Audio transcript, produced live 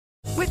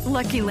With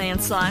Lucky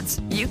Land Slots,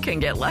 you can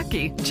get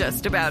lucky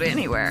just about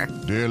anywhere.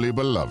 Dearly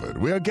beloved,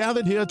 we are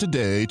gathered here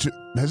today to...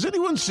 Has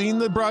anyone seen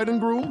the bride and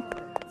groom?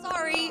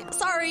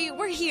 Sorry,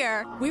 we're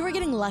here. We were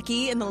getting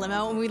lucky in the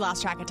limo and we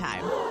lost track of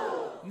time.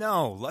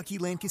 No, Lucky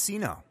Land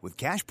Casino, with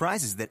cash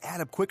prizes that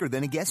add up quicker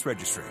than a guest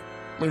registry.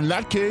 In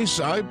that case,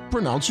 I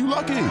pronounce you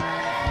lucky.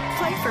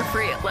 Play for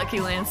free at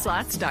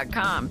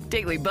LuckyLandSlots.com.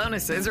 Daily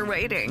bonuses are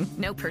waiting.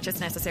 No purchase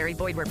necessary.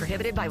 Void where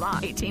prohibited by law.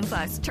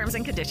 18+. Terms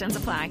and conditions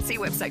apply. See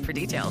website for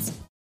details.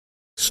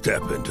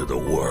 Step into the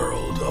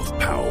world of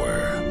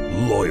power,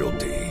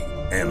 loyalty,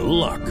 and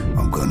luck.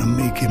 I'm gonna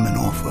make him an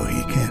offer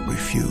he can't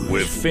refuse.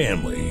 With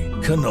family,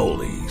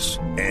 cannolis,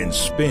 and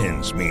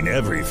spins mean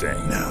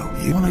everything. Now,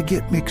 you wanna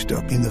get mixed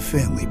up in the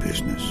family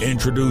business.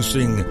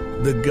 Introducing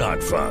The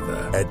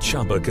Godfather at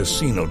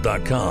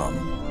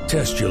ChumbaCasino.com.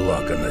 Test your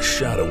luck in the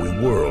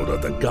shadowy world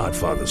of The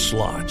Godfather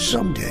slot.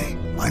 Someday,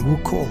 I will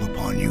call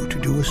upon you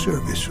to do a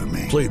service for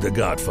me. Play The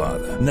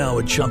Godfather, now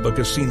at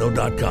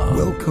ChumbaCasino.com.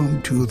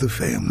 Welcome to the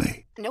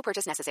family. No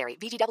purchase necessary.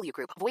 VGW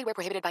Group. Void where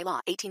prohibited by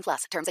law.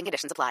 18+. Terms and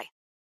conditions apply.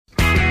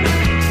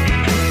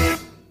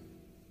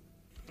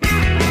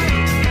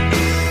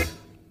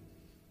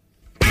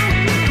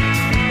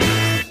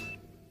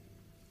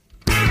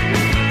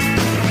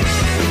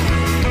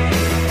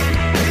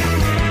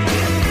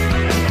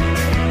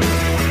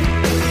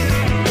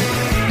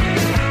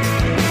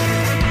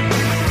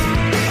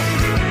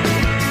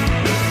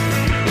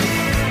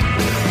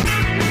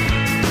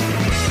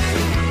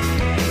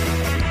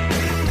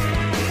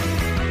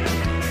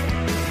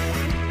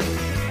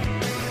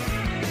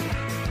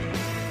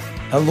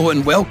 Hello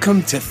and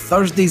welcome to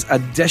Thursday's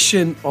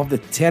edition of the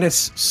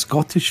Terrace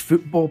Scottish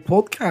Football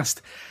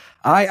Podcast.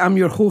 I am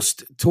your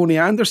host, Tony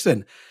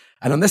Anderson,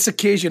 and on this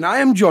occasion I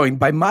am joined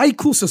by my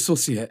close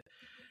associate,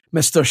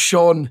 Mr.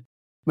 Sean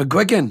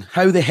McGuigan.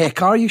 How the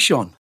heck are you,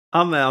 Sean?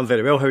 I'm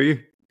very well, how are you?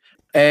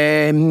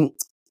 A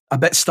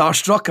bit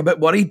starstruck, a bit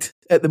worried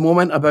at the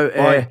moment about...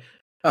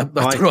 I don't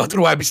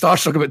know why I'd be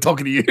starstruck about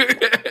talking to you.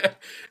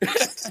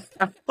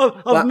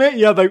 I've met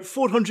you about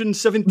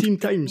 417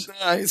 times.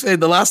 I said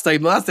the last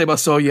time I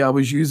saw you, I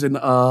was using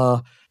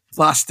a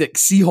plastic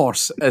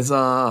seahorse as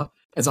a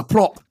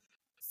prop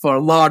for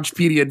large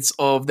periods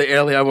of the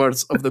early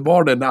hours of the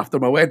morning after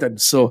my wedding.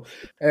 So,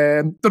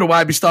 don't know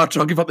why I'd be starstruck.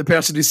 I'll give up the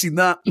person who's seen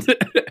that.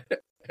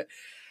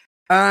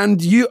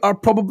 And you are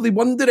probably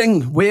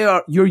wondering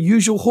where your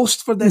usual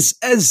host for this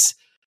is,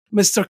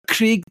 Mr.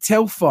 Craig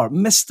Telfer,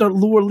 Mr.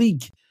 Lower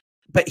League.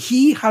 But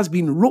he has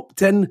been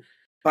roped in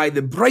by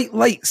the bright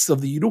lights of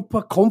the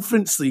Europa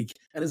Conference League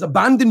and has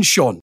abandoned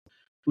Sean,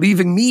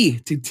 leaving me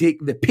to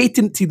take the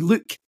patented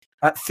look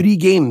at 3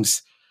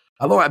 games.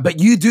 I love it, but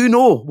you do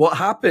know what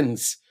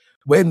happens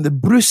when the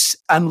Bruce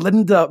and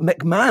Linda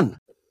McMahon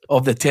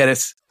of the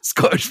Terrace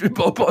Scottish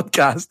Football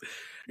Podcast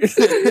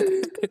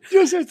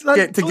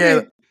get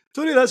together.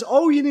 Tony, that's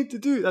all you need to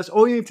do. That's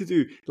all you need to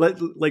do.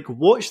 Like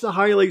watch the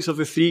highlights of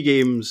the 3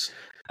 games,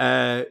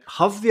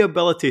 have the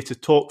ability to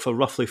talk for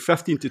roughly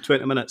 15 to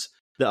 20 minutes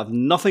that have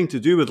nothing to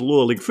do with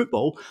lower league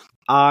football,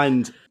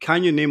 and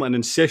can you name an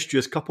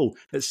incestuous couple?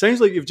 It sounds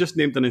like you've just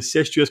named an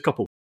incestuous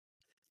couple.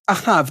 I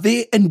have.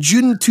 In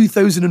June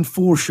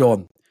 2004,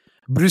 Sean,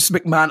 Bruce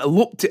McMahon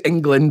eloped to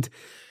England,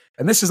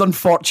 and this is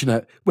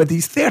unfortunate, with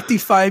his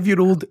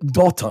 35-year-old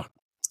daughter.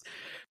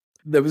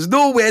 There was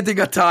no wedding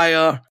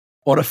attire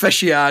or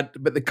officiant,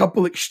 but the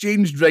couple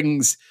exchanged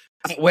rings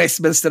at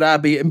Westminster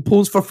Abbey and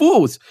posed for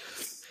photos.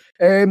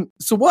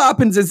 So what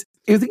happens is,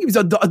 I think he was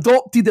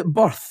adopted at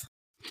birth.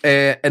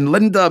 And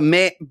Linda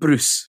met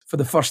Bruce for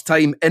the first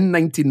time in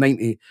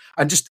 1990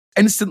 and just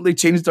instantly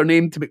changed her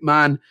name to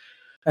McMahon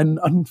and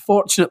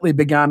unfortunately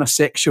began a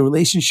sexual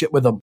relationship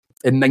with him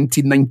in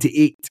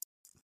 1998.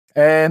 Wait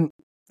a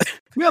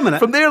minute.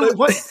 From there,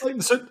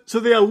 so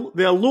they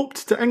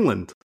eloped to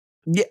England?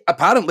 Yeah,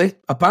 apparently.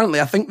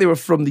 I think they were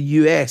from the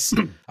US.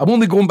 I'm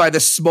only going by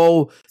this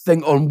small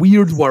thing on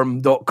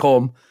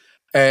weirdworm.com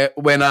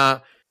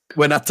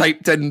when I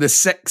typed in the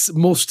 6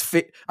 most...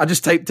 I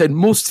just typed in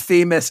most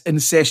famous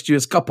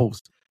incestuous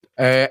couples.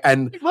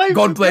 And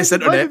God bless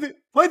internet.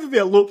 Why did they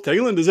elope to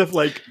England as if,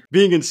 like,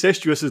 being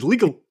incestuous is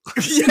legal?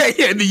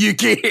 yeah, in the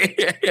UK.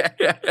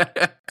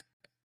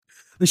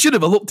 They should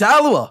have eloped to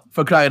Alloa,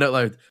 for crying out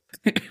loud.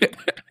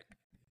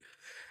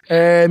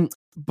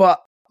 But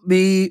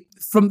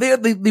from there,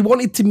 they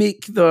wanted to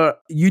make their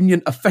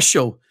union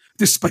official,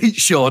 despite,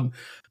 Sean,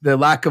 the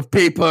lack of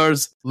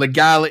papers,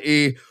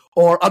 legality,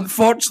 or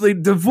unfortunately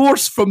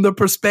divorce from their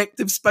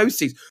prospective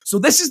spouses. So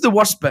this is the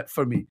worst bit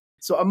for me.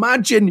 So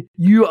imagine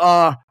you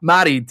are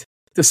married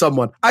to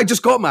someone. I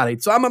just got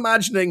married. So I'm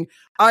imagining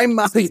I'm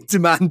married to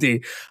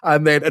Mandy,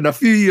 and then in a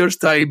few years'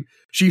 time,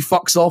 she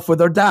fucks off with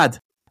her dad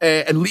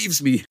and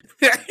leaves me.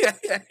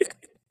 Being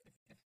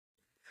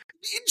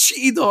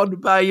cheated on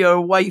by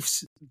your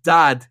wife's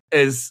dad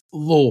is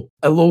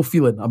a low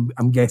feeling,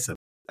 I'm guessing.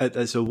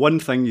 It's the one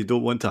thing you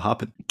don't want to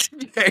happen.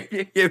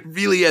 It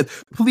really is.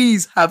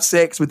 Please have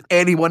sex with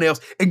anyone else,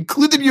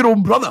 including your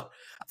own brother.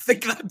 I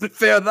think I'd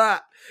prefer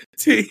that.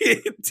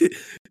 to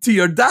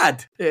your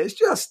dad. It's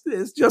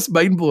just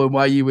mind blowing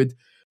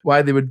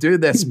why they would do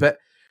this. But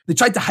they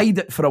tried to hide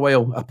it for a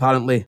while,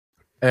 apparently,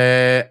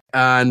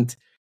 and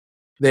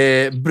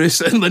the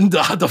Bruce and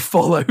Linda had a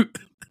fallout,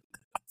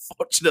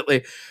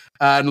 unfortunately,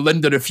 and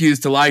Linda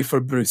refused to lie for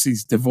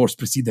Bruce's divorce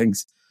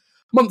proceedings.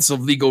 Months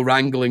of legal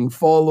wrangling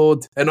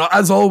followed, and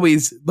as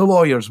always, the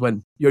lawyers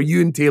win. Your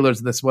Ewan Taylors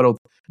of this world,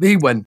 they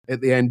win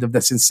at the end of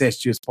this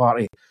incestuous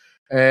party,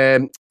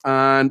 and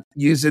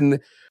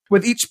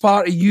with each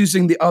party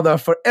using the other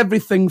for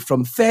everything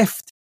from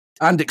theft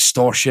and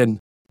extortion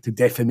to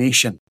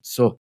defamation.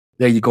 So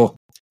there you go,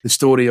 the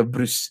story of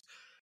Bruce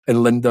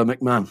and Linda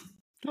McMahon.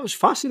 That was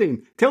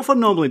fascinating. Telford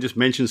normally just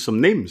mentions some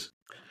names.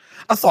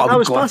 I thought that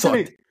was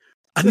fascinating.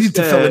 I need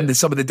to fill in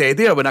some of the dead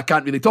air when I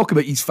can't really talk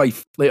about East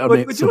Fife later.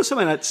 But you know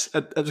something? I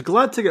was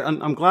glad to get.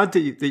 I'm glad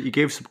that you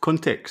gave some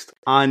context,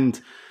 and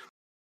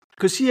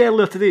because see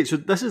earlier today, so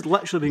this has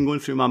literally been going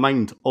through my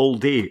mind all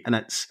day, and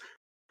it's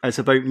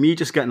about me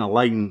just getting a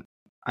line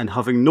and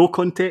having no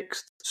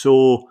context.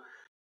 So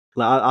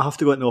like, I have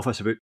to go into the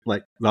office I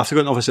have to go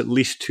into the office at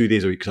least 2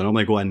 days a week because I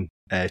normally go in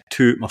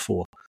 2 out my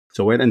 4.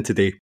 So I went in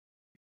today.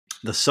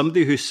 There's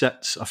somebody who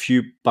sits a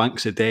few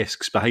banks of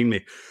desks behind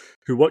me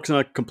who works on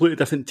a completely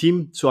different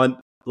team. So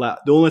the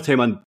only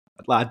time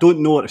I don't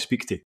know her to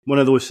speak to. One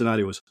of those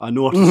scenarios. I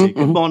know her to say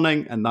good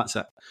morning and that's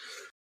it.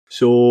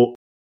 So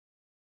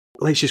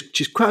like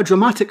she's quite a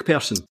dramatic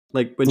person.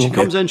 Like when she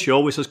comes in, she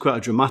always has quite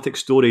a dramatic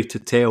story to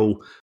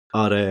tell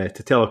her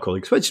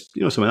colleagues, which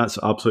something that's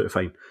absolutely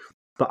fine.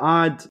 But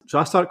I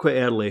start quite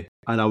early,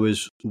 and I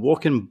was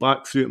walking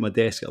back through at my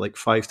desk at like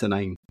 5 to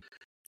 9,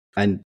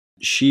 and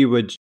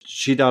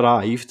she'd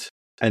arrived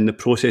in the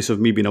process of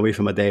me being away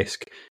from my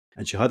desk,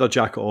 and she had her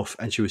jacket off,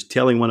 and she was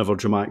telling one of her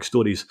dramatic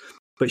stories.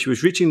 But she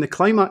was reaching the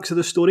climax of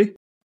the story,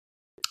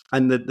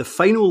 and the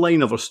final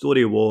line of her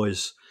story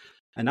was,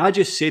 and I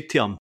just said to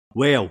him,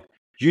 "Well,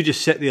 you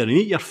just sit there and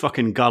eat your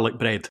fucking garlic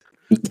bread."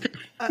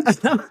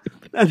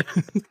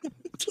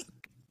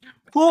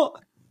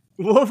 What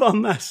have I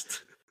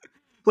missed?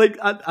 Like,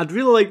 I'd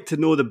really like to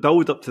know the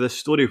build up to this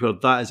story where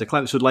that is a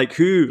climax. So, where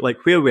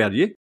were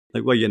you?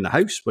 Like, were you in the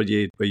house? Were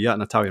you at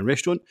an Italian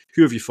restaurant?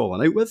 Who have you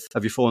fallen out with?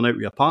 Have you fallen out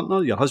with your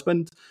partner, your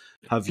husband?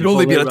 Have you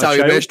only be an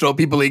Italian restaurant?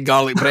 People eat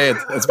garlic bread.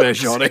 That's very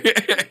short.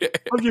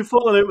 Have you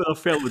fallen out with a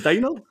fellow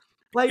diner?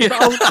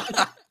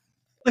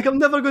 I'm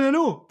never going to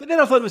know. But then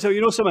I thought to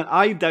myself, something?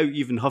 I doubt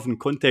even having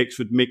context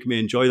would make me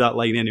enjoy that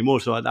line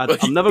anymore. So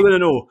I'm never going to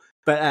know.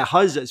 But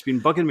it's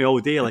been bugging me all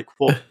day. Like,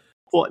 what?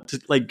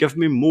 Like, give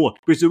me more.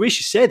 Because the way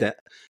she said it,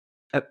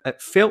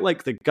 it felt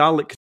like the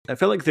garlic. It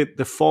felt like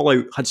the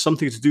fallout had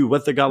something to do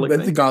with the garlic.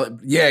 With the garlic,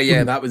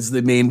 yeah, that was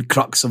the main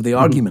crux of the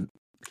argument.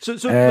 So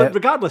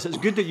regardless, it's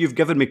good that you've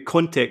given me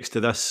context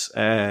to this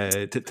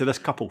to this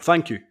couple.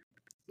 Thank you.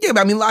 Yeah,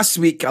 but I mean, last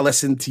week I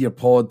listened to your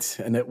pod,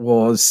 and it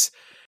was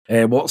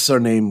what's her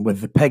name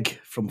with the pig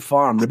from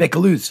Farm, Rebecca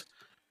Lewis.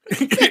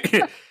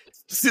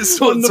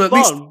 so at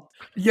least,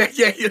 yeah,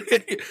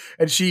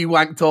 and she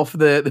wanked off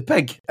the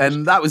pig,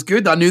 and that was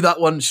good. I knew that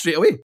one straight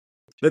away.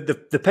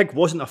 The pig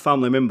wasn't a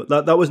family member.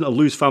 That wasn't a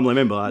Lewis family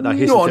member. No,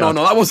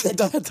 that wasn't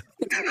Dad.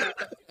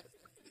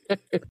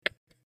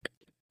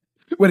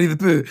 Winnie the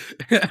Pooh.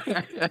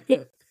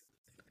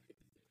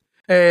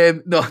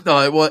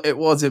 No, it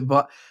wasn't.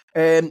 But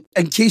in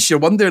case you're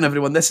wondering,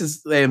 everyone, this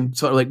is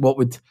sort of like what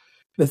would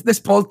this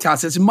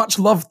podcast. It's a much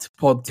loved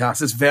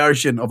podcast. This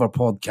version of our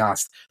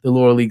podcast, the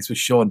Lower Leagues with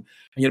Sean,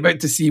 and you're about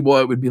to see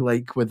what it would be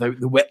like without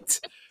the wit,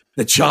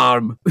 the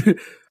charm,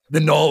 the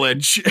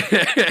knowledge.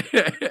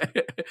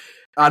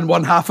 And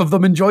one half of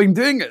them enjoying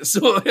doing it.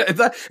 So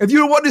if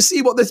you want to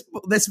see what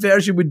this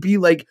version would be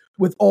like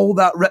with all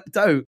that ripped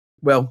out,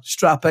 well,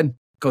 strap in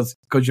because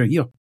you're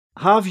here.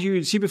 Have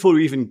you, before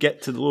we even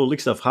get to the Lower League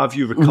stuff, have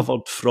you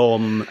recovered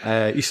from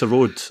Easter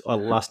Road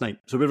last night?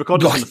 So we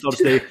recorded on the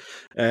Thursday.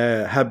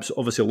 Hibs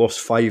obviously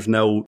lost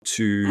 5-0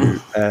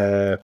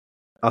 to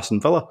Aston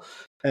Villa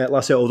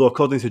last night, although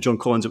according to John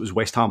Collins, it was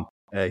West Ham.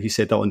 He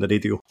said that on the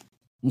radio.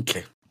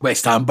 Okay.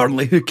 West Ham,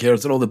 Burnley, who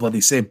cares? They're all the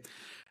bloody same.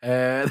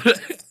 It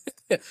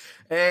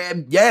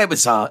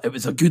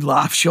was a good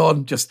laugh,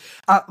 Sean. Just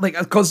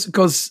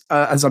because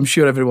as I'm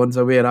sure everyone's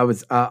aware, I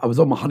was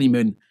on my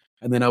honeymoon,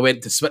 and then I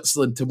went to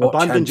Switzerland to watch.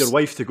 Abandoned your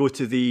wife to go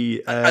to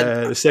the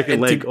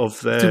second leg of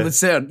the to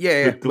Lucerne,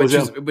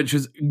 which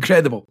was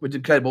incredible.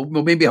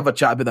 We'll maybe have a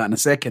chat about that in a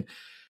second.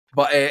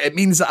 But it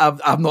means that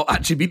I've not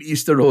actually been to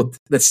Easter Road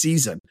this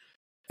season.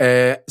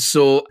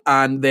 So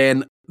and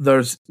then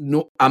there's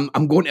no.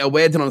 I'm going to a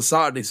wedding on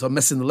Saturday, so I'm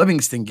missing the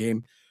Livingston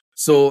game.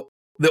 So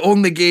the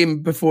only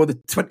game before the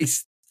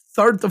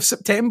 23rd of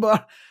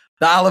September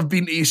that I'll have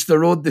been to Easter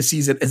Road this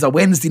season is a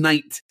Wednesday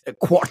night at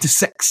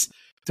 5:45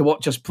 to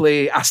watch us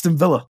play Aston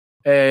Villa,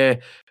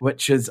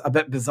 which is a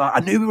bit bizarre.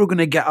 I knew we were going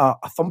to get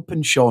a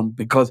thumping, Sean,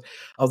 because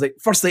I was like,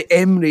 firstly,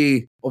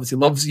 Emery obviously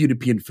loves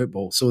European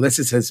football, so this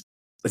is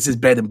This is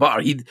bread and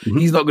butter.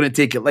 He's not going to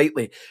take it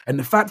lightly. And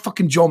the fact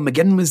fucking John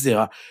McGinn was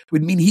there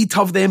would mean he'd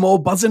have them all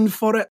buzzing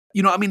for it.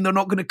 You know what I mean? They're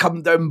not going to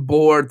come down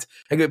bored,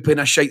 hang out playing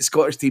a shite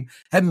Scottish team.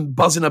 Him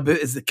buzzing about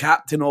as the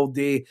captain all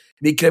day,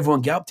 making everyone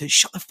get up to it.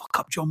 Shut the fuck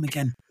up, John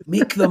McGinn.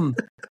 Make them,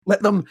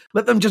 let them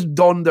just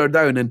donder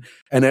down.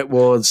 And it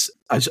was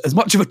as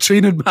much of a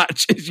training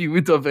match as you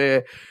would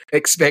have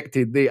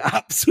expected. They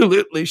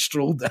absolutely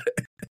strolled it.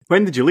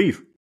 When did you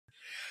leave?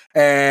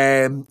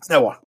 An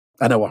hour.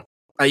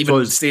 I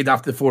even stayed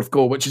after the fourth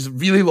goal, which is a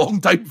really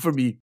long time for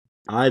me.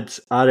 I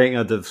think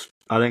I'd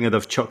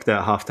have chucked it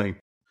at half time.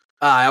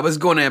 I was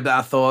going to, but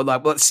I thought,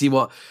 like, let's see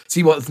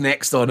what's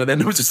next on. And then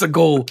there was just a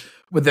goal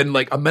within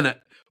like a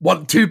minute.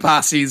 1-2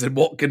 passes and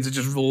Watkins had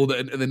just rolled it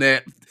into the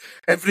net.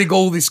 Every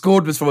goal they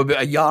scored was from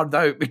about a yard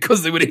out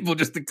because they were able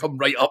just to come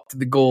right up to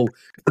the goal.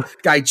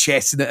 Guy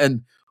chesting it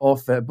in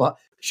off it. But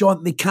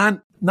Sean,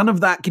 none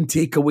of that can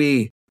take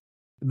away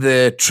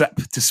the trip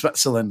to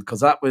Switzerland,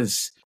 because that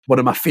was one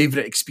of my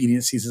favourite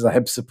experiences as a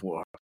Hibs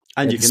supporter.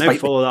 And you can now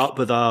follow that up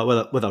with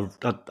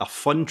a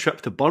fun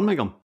trip to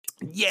Birmingham.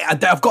 Yeah,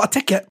 I've got a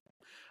ticket.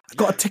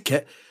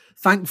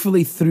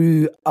 Thankfully,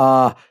 through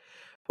my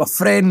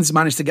friends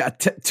managed to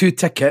get 2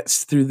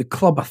 tickets through the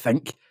club, I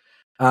think.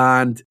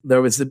 And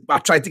I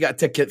tried to get a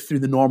ticket through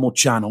the normal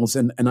channels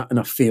and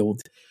I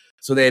failed.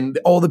 So then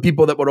all the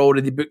people that were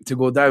already booked to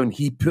go down,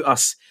 he put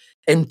us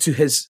into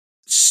his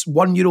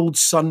 1-year-old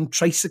son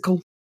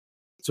tricycle.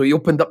 So he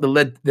opened up the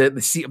lid,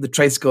 the seat of the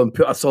tricycle, and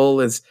put us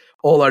all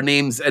our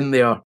names in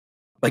there.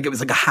 Like it was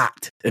like a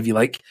hat, if you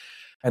like.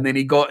 And then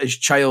he got his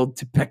child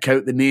to pick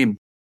out the name.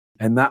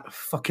 And that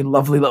fucking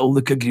lovely little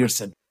Luca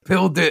Grierson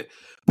pulled out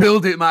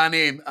my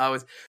name.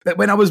 But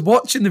when I was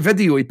watching the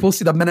video, he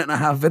posted a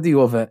 1.5-minute video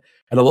of it.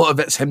 And a lot of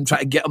it's him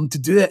trying to get him to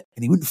do it.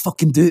 And he wouldn't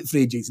fucking do it for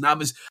ages. And I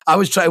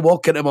was trying to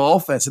walk into my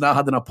office and I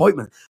had an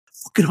appointment.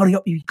 Fucking hurry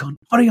up, you cunt.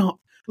 Hurry up.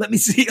 Let me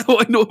see. I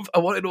want to know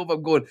if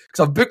I'm going,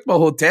 because I've booked my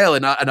hotel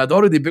and I'd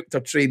already booked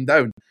a train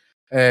down.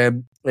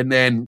 And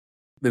then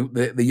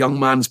the young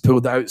man's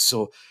pulled out,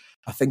 so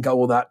I think I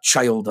owe that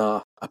child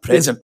a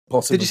present.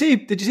 Possibly. Did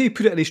you say he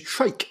put it in his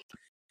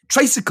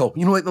tricycle?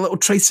 You know, like the little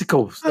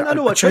tricycles. I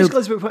know what tricycle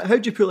is, but how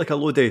do you put like a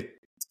load of?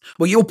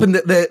 Well, you open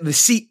the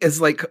seat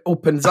is like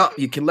opens up.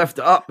 You can lift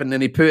it up, and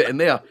then he put it in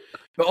there.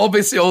 But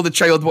obviously, all the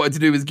child wanted to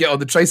do was get on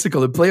the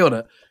tricycle and play on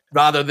it,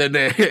 rather than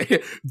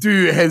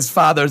do his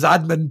father's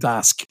admin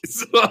task. It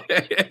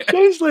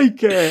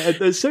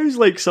sounds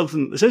like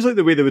something. It sounds like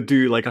the way they would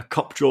do like a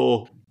cup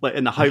draw, like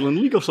in the Highland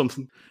League or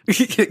something.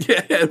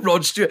 Yeah,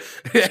 Rod Stewart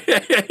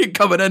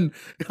coming in.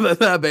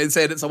 I bet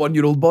said it's a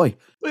 1-year-old boy.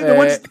 Like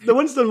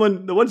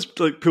the ones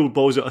like pulled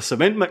balls out of a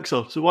cement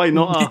mixer. So why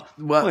not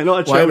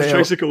a child's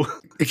tricycle?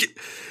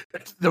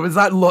 There was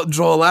that lot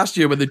draw last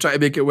year when they tried to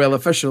make it well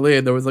official,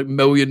 and there was like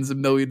millions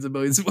and millions and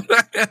millions.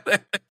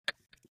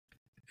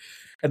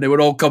 And they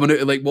were all coming out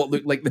of like what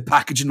looked like the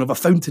packaging of a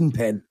fountain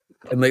pen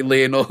and like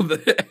laying all the.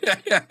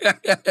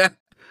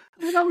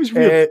 That was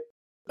weird.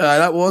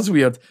 That was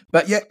weird.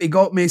 But yeah, he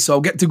got me, so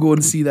I'll get to go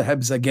and see the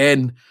Hibs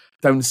again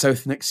down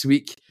south next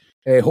week.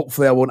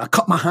 Hopefully I won't. I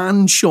cut my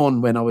hand,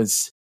 Sean, when I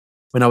was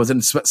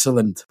in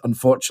Switzerland,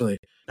 unfortunately.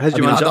 I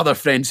had other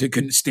friends who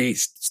couldn't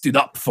stood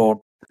up for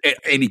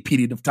any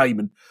period of time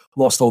and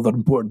lost all their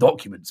important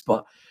documents.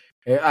 But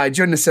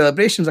during the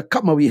celebrations, I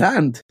cut my wee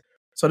hand.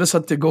 So I just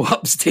had to go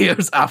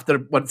upstairs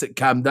once it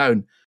calmed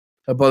down.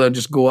 I bother and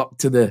just go up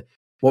to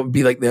what would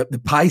be like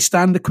the pie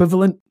stand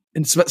equivalent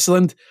in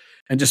Switzerland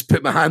and just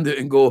put my hand out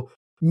and go,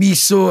 me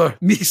sore.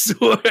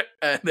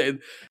 And then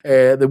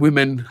the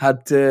women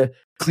had to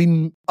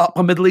clean up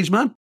a middle-aged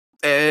man.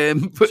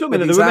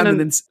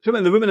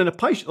 The women in a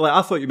pie. Like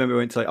I thought you maybe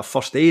went to like a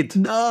first aid.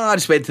 No, I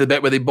just went to the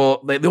bit where they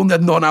bought. Like, they only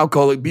had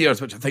non-alcoholic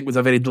beers, which I think was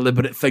a very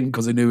deliberate thing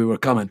because they knew we were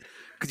coming.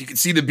 Because you could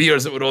see the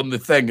beers that were on the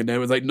thing, and it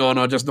was like,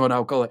 no, just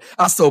non-alcoholic.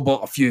 I still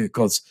bought a few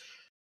because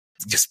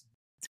just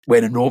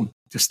went in Rome,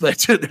 just went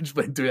to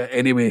it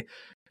anyway.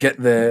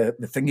 Get the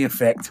thingy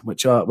effect,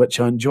 which I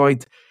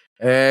enjoyed.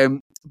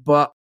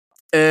 But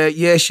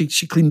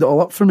she cleaned it all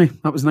up for me.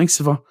 That was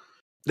nice of her.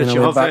 Did she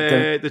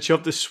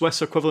have the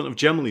Swiss equivalent of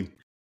Germolene?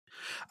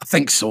 I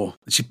think so.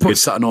 She put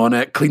something on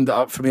it, cleaned it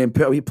up for me, and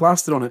put a wee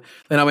plaster on it.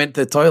 Then I went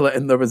to the toilet,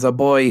 and there was a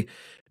boy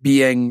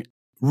being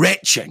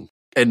retching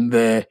in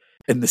the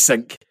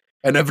sink,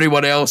 and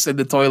everyone else in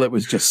the toilet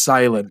was just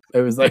silent.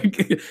 It was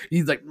like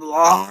he's like,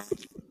 blah,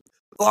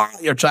 blah.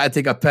 You're trying to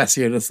take a piss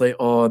here, and it's like,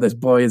 oh, this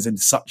boy is in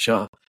such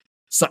a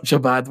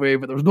bad way.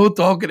 But there was no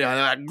talking to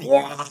him.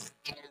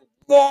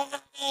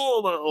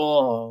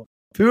 Oh,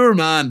 poor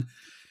man.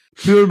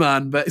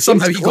 But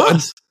somehow he got in.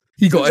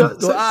 He got in. It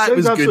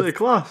was absolutely good.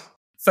 Class.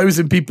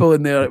 1,000 people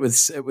in there. It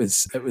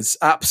was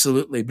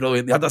absolutely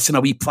brilliant. They had us in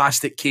a wee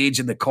plastic cage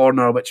in the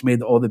corner, which made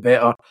it all the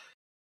better.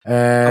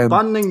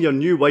 Abandoning your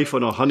new wife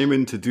on a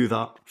honeymoon to do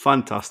that.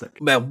 Fantastic.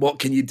 Well, what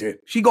can you do?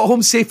 She got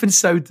home safe and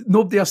sound.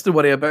 Nobody has to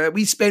worry about it.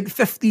 We spent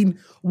 15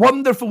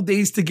 wonderful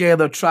days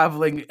together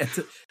travelling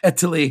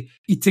Italy,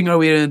 eating our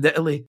way around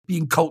Italy,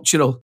 being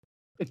cultural,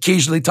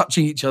 occasionally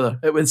touching each other.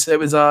 It was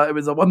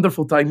a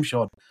wonderful time,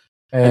 Sean.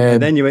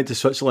 And then you went to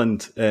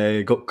Switzerland,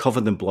 got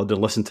covered in blood,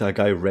 and listened to a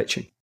guy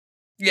retching.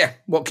 Yeah,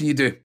 what can you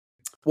do?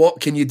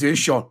 What can you do,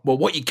 Sean? Well,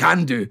 what you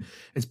can do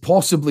is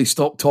possibly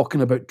stop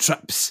talking about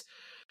trips,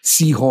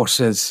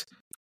 seahorses,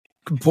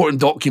 important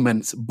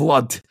documents,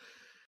 blood,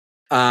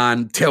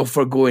 and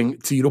Telfer going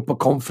to Europa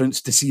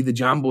Conference to see the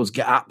Jambos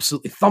get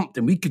absolutely thumped.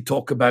 And we could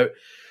talk about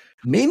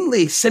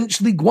mainly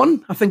Cinch League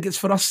One. I think it's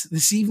for us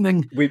this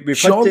evening. We've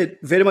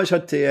very much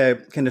had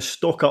to kind of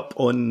stock up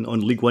on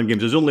League One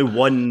games. There's only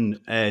one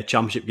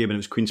championship game, and it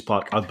was Queen's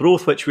Park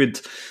Arbroath, which you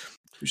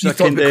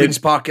talked about Queen's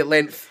Park at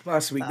length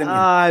last week, didn't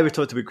you? We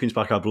talked about Queen's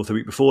Park Arbroath the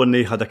week before, and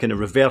they had a kind of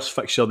reverse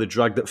fixture. They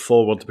dragged it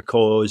forward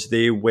because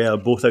they were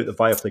both out the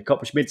Viaplay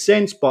Cup, which made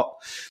sense, but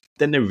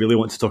didn't really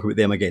want to talk about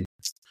them again.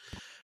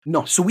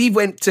 No, so we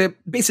went to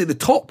basically the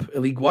top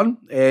of League One.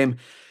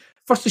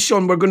 First of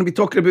Sean, we're going to be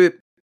talking about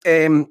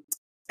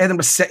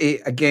Edinburgh City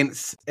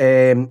against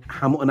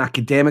Hamilton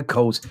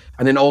Academicals,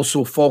 and then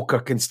also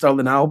Falkirk and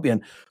Stirling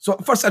Albion. So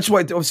first, I just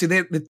wanted to, obviously,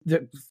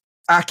 the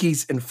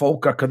Accies and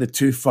Falkirk are the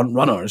two front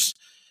runners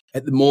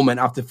at the moment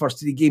after the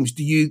first 3 games.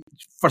 Do you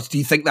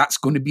think that's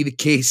going to be the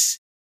case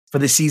for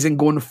the season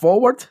going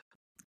forward?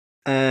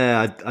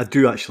 I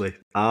do, actually.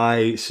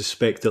 I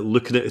suspect that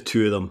looking at the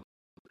two of them,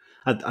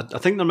 I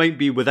think there might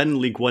be,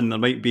 within League One, there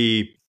might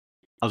be,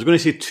 I was going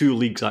to say 2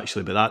 leagues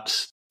actually, but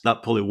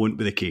that probably won't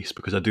be the case,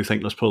 because I do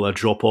think there's probably a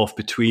drop-off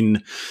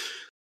between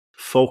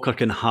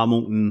Falkirk and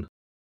Hamilton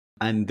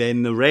and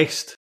then the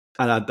rest.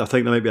 And I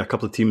think there might be a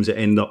couple of teams that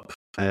end up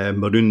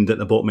marooned at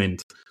the bottom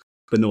end.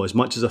 But no, as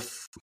much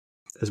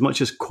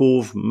as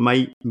Cove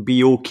might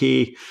be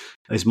okay,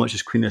 as much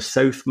as Queen of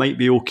South might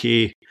be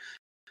okay,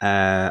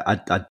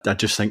 I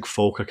just think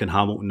Falkirk and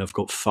Hamilton have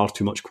got far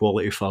too much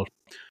quality for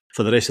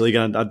the rest of the league.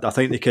 And I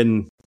think they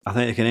can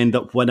end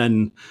up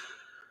winning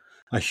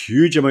a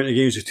huge amount of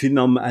games between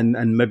them,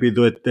 and maybe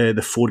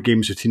the 4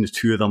 games between the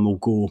two of them will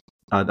go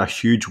a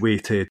huge way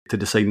to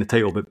deciding the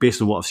title. But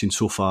based on what I've seen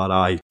so far,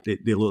 they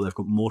look like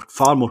they've got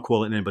far more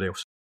quality than anybody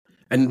else.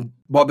 And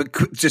what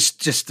about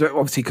just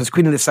obviously, because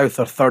Queen of the South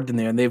are third in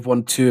there and they've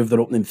won 2 of their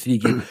opening 3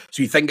 games.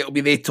 So you think it'll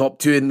be the top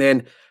 2 and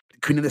then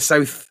Queen of the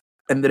South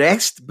and the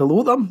rest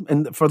below them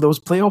and for those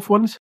playoff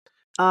ones?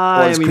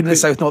 Or is Queen of the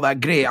South not that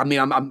great? I mean,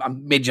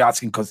 I'm major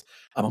asking because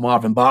I'm a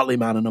Marvin Bartley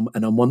man,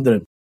 and I'm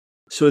wondering.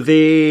 So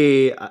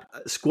they,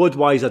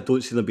 squad-wise, I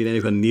don't see them being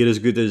anywhere near as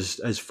good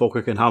as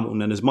Falkirk and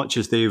Hamilton. And as much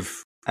as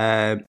they've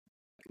kind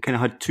of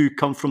had 2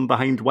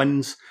 come-from-behind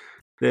wins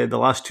the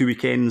last 2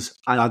 weekends,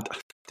 and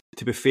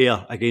to be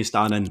fair, against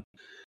Annan,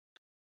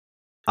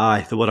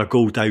 they were a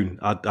goal down.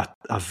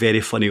 A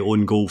very funny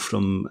own goal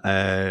from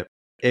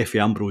Effie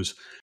Ambrose.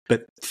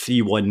 But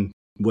 3-1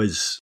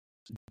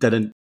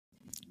 didn't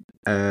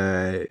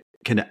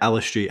kind of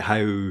illustrate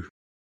how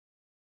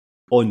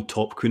on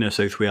top Queen of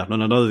South were.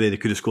 On another day, they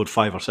could have scored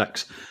 5 or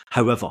 6.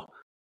 However,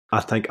 I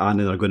think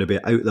Annan are going to be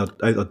out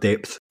their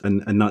depth in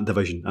that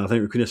division. And I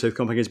think when Queen of South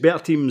come up against better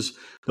teams,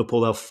 they'll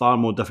probably have far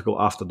more difficult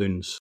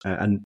afternoons,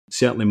 and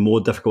certainly more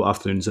difficult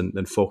afternoons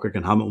than Falkirk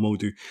and Hamilton will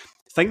do.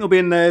 I think they'll be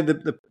in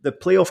the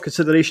playoff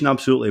consideration,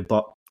 absolutely,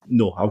 but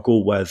no, I'll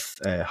go with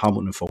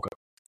Hamilton and Falkirk.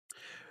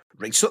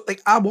 Right, so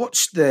I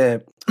watched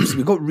so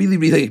we got really,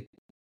 really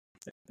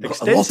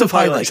extensive a lot of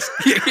highlights.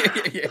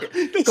 Yeah.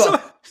 So,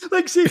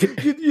 say,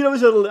 it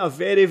was a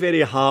very,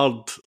 very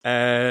hard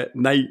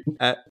night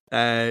at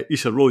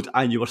Easter Road,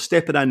 and you were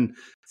stepping in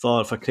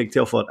for Craig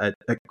Telford at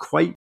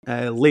quite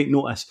late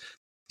notice.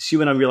 See,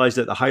 when I realised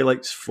that the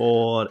highlights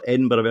for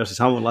Edinburgh versus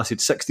Hamilton lasted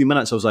 60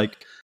 minutes, I was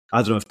like,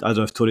 I don't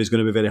know if Tony's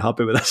going to be very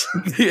happy with this.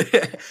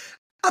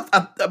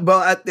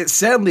 But it's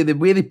certainly the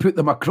way they put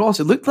them across.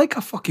 It looked like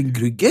a fucking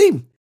good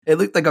game. It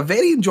looked like a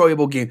very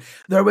enjoyable game.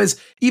 There was,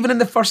 even in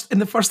the first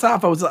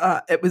half,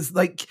 it was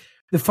like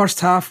the first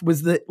half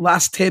was the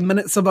last 10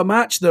 minutes of a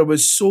match. There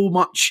was so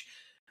much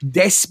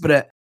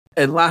desperate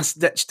and last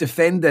ditch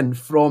defending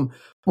from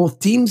both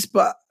teams.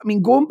 But I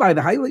mean, going by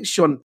the highlights,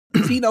 Sean,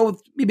 maybe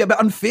a bit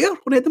unfair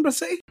on Edinburgh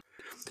City.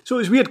 So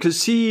it's weird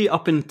because at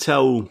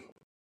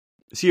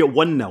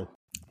 1-0,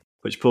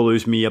 which probably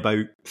was me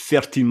about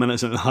 13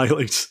 minutes into the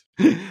highlights.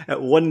 At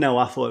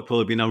 1-0, I thought it'd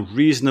probably been a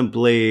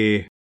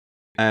reasonably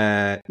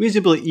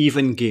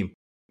even game.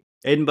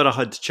 Edinburgh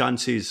had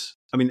chances.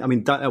 I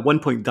mean, at one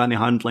point, Danny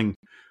Handling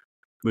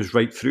was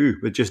right through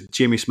with just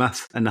Jamie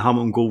Smith and the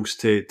Hamilton goals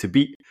to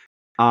beat.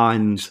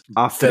 And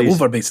after fell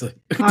over, basically.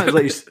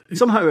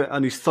 Somehow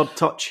on his third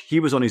touch, he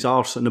was on his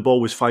arse and the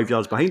ball was 5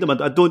 yards behind him.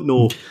 I don't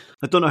know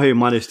how he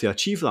managed to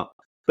achieve that.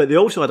 But they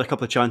also had a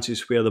couple of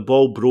chances where the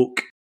ball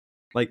broke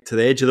like to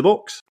the edge of the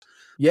box.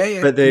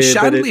 Yeah. But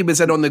Shanley was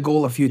in on the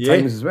goal a few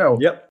times as well.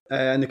 Yep,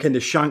 and they kind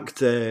of shanked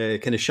the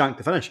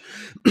finish.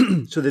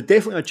 So they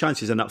definitely had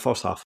chances in that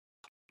first half.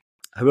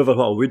 However,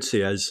 what I would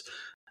say is,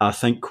 I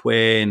think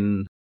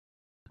when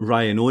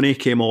Ryan Oney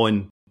came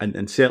on,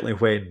 and certainly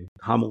when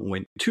Hamilton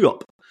went 2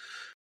 up,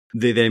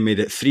 they then made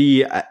it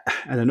 3.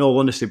 And in all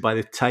honesty, by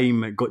the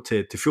time it got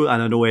to full,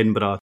 and I know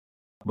Edinburgh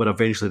were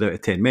eventually down to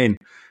 10 men,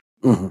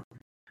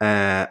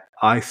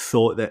 I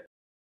thought that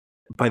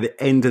by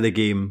the end of the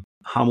game,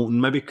 Hamilton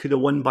maybe could have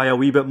won by a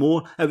wee bit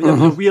more. It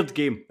was a weird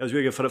game. It was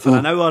weird for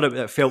an hour.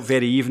 It felt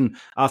very even.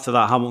 After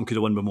that, Hamilton could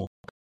have won by more.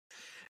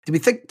 Do we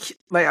think,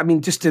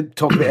 just to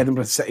talk about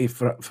Edinburgh City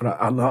for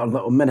a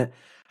little minute,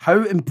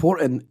 how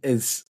important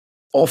is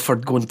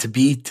Offord going to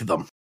be to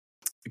them?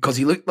 Because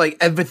he looked like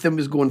everything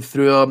was going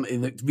through him. He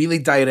looked really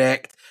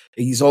direct.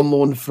 He's on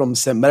loan from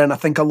St Mirren. I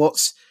think a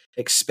lot's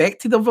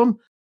expected of him.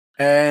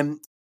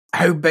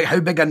 How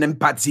big an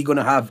impact is he going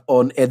to have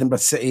on Edinburgh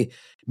City,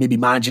 maybe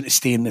managing to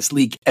stay in this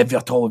league, if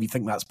at all, if you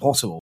think that's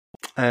possible?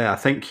 I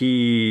think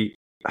he's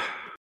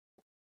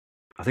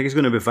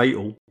going to be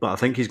vital, but I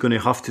think he's going to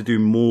have to do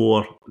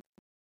more.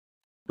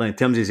 Like in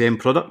terms of his end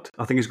product,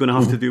 I think he's going to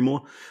have to do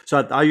more. So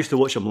I used to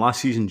watch him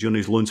last season during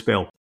his loan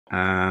spell.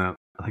 I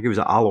think it was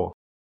at Alloa,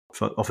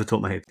 off the top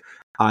of my head.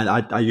 And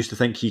I used to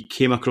think he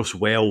came across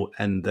well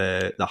in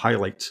the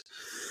highlights.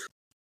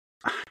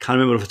 I can't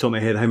remember off the top of my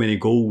head how many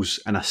goals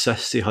and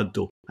assists he had,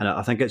 though. And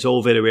I think it's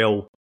all very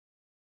well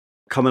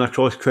coming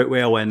across quite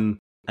well in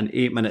an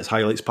 8 minutes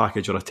highlights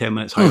package or a 10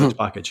 minutes highlights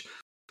package,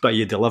 but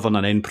you're delivering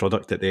an end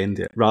product at the end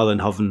of it, rather than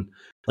having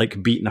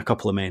beaten a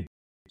couple of men.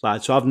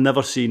 So I've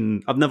never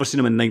seen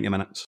him in 90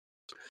 minutes.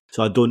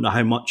 So I don't know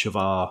how much of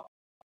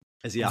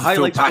is he a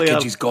highlights player?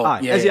 He's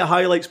got. Is he a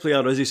highlights player,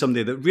 or is he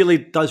somebody that really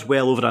does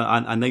well over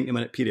a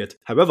 90-minute period?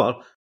 However,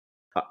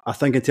 I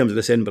think in terms of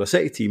this Edinburgh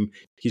City team,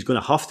 he's going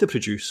to have to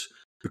produce,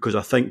 because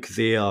I think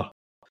they're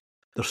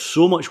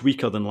so much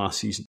weaker than last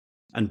season.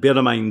 And bear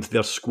in mind,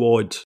 their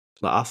squad,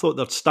 I thought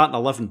their starting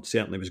 11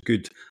 certainly was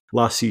good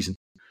last season.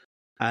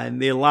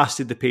 And they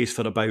lasted the pace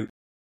for about,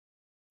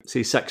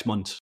 say, 6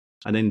 months,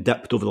 and then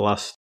dipped over the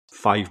last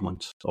 5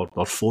 months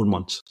or 4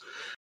 months.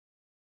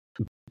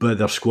 But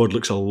their squad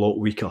looks a lot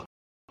weaker,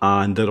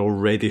 and they're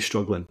already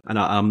struggling. And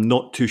I'm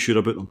not too sure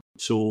about them.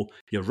 So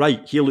you're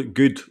right, he looked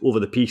good over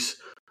the piece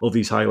of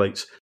these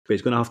highlights, but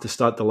he's going to have to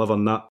start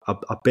delivering that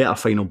a better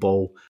final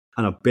ball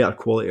and a better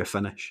quality of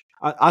finish,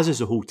 as is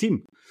the whole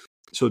team.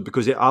 So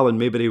because Alan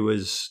Maybury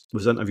was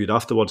interviewed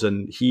afterwards,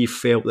 and he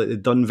felt that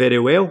they'd done very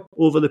well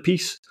over the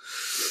piece.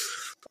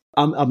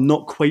 I'm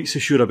not quite so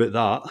sure about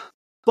that.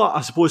 But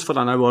I suppose for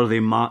an hour they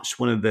matched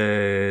one of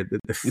the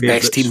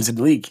best teams in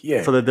the league,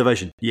 for the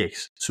division.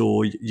 Yes,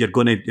 so you're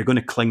going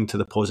to cling to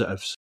the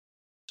positives,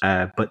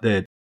 but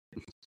they've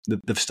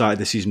started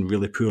the season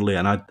really poorly,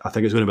 and I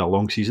think it's going to be a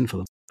long season for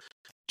them.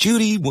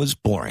 Judy was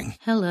boring.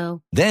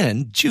 Hello.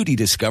 Then Judy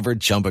discovered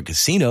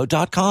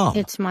ChumbaCasino.com.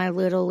 It's my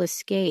little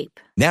escape.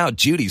 Now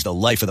Judy's the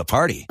life of the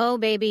party. Oh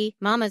baby,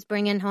 Mama's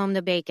bringing home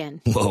the bacon.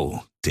 Whoa,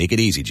 take it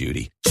easy,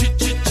 Judy.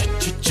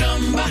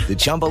 The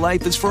Chumba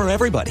life is for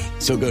everybody.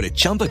 So go to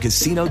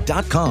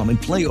ChumbaCasino.com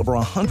and play over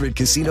 100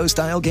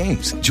 casino-style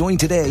games. Join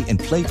today and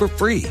play for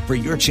free for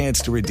your chance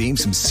to redeem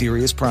some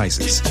serious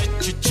prizes.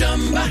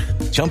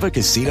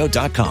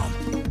 ChumbaCasino.com.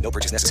 No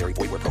purchase necessary.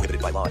 Void where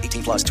prohibited by law.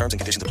 18 plus terms and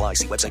conditions apply.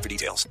 See website for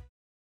details.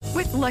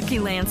 With Lucky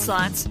Land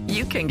Slots,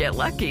 you can get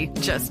lucky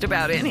just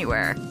about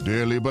anywhere.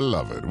 Dearly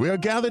beloved, we are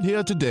gathered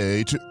here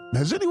today to...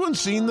 Has anyone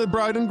seen the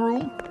bride and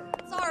groom?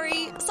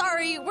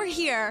 Sorry, we're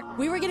here.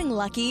 We were getting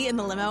lucky in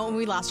the limo and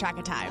we lost track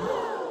of time.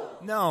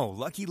 No,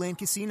 Lucky Land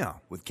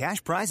Casino, with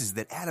cash prizes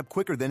that add up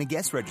quicker than a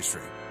guest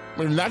registry.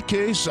 In that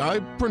case, I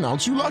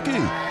pronounce you lucky.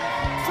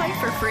 Play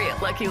for free at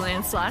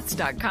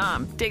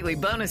LuckyLandSlots.com. Daily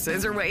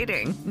bonuses are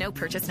waiting. No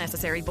purchase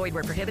necessary. Void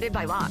where prohibited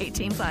by law.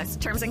 18 plus.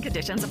 Terms and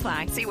conditions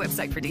apply. See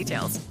website for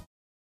details.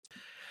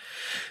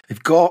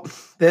 They've got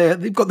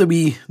the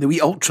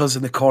wee ultras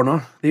in the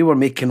corner. They were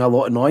making a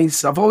lot of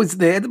noise.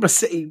 The Edinburgh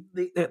City,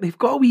 they've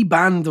got a wee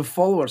band of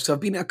followers. So I've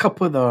been at a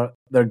couple of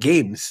their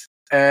games,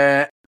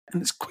 and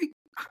it's quite.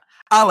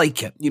 I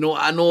like it.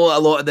 I know a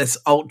lot of this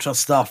ultra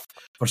stuff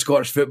for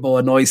Scottish football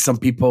annoys some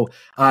people.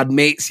 I had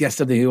mates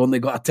yesterday who only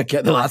got a ticket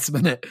at the last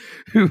minute,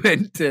 who were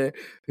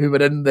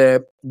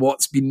in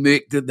what's been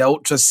moved the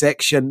ultra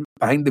section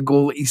behind the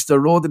goal at Easter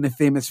Road in the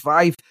famous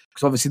 5,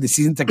 because obviously the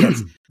season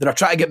tickets they're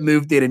trying to get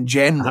moved there in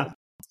general.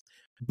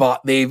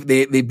 But they've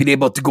been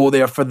able to go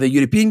there for the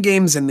European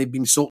games, and they've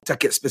been sold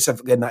tickets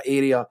specifically in that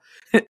area.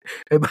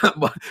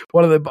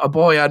 A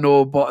boy I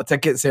know bought a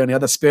ticket there, and he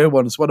had a spare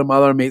one. So one of my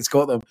other mates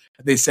got them.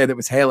 And they said it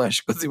was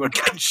hellish because they were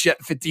getting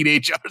shit for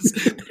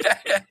teenagers.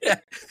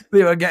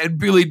 They were getting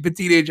bullied by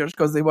teenagers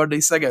because they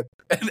weren't singing.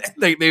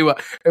 And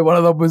one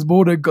of them was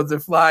moaning because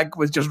the flag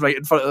was just right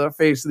in front of their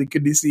face, so they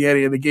couldn't see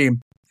any of the game.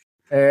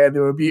 And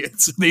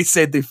so they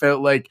said they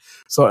felt like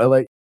sort of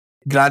like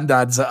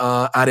granddads at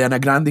a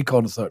Ariana Grande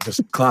concert,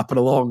 just clapping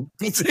along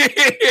because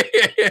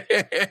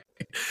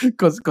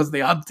they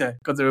had to,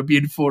 because they were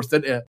being forced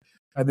into it,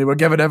 and they were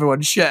giving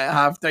everyone shit at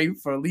half time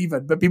for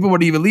leaving, but people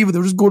weren't even leaving, they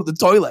were just going to the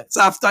toilet. It's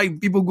half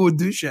time, people go and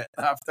do shit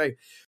at half time.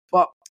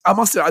 But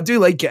I do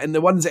like it, and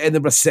the ones at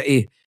Edinburgh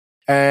City,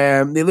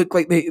 they look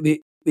like they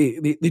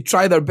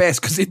try their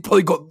best, because they've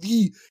probably got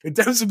in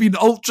terms of being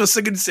ultra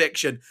singing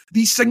section,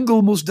 the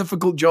single most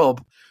difficult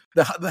job.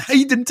 They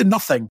hide into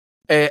nothing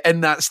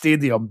in that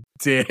stadium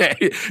to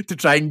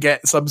try and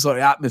get some sort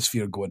of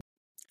atmosphere going.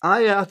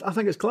 I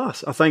think it's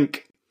class. I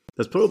think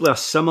there's probably a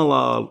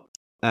similar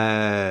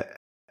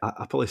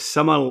a probably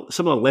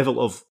similar level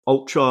of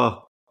ultra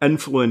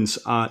influence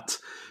at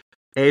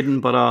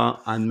Edinburgh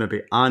and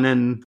maybe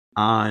Annan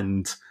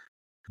and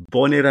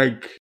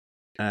Bonnyrigg.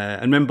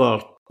 And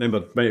remember,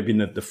 it might have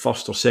been the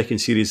first or second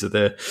series of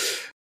the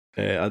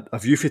A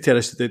View for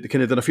Terrace. They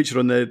kind of did a feature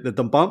on the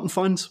Dumbarton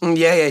fans.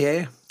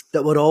 Yeah.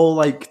 That were all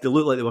like, they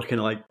looked like they were kind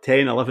of like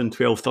 10, 11,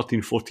 12,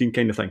 13, 14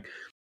 kind of thing.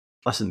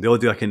 Listen, they all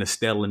do a kind of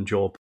sterling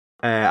job.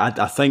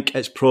 I think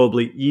it's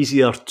probably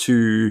easier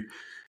to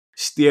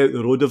stay out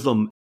the road of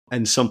them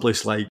in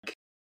someplace like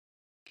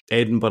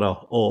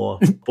Edinburgh or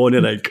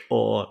Bonnyrigg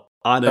or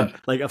Annan.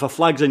 Like, if a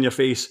flag's in your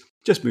face,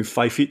 just move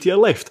 5 feet to your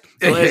left.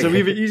 So it's a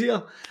wee bit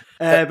easier.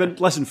 But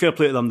listen, fair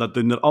play to them. They're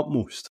doing their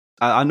utmost.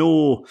 I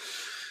know.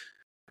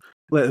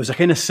 Well, it was a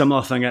kind of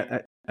similar thing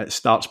at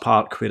Starts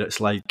Park where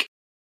it's like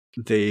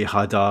they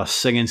had a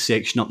singing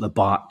section up the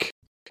back,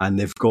 and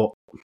they've got.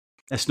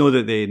 It's not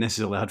that they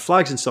necessarily had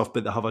flags and stuff,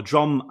 but they have a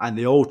drum, and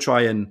they all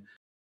try and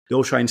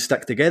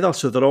stick together.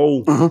 So they're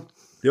all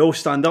they all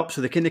stand up,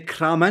 so they kind of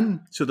cram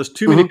in. So there's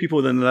too many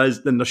people than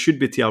there should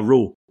be to a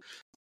row,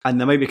 and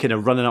they might be kind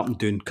of running up and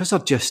doing because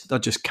they're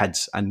just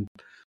kids, and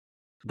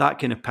that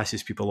kind of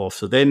pisses people off.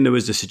 So then there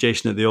was the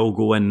suggestion that they all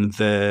go in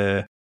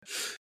the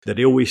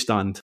railway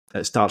stand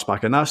at Starts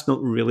Back, and that's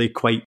not really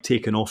quite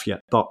taken off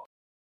yet. But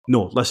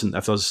no, listen,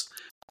 if there's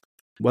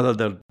whether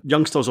they're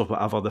youngsters or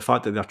whatever, the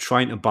fact that they're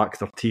trying to back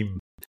their team,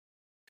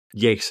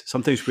 yes,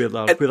 sometimes where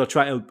they're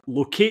trying to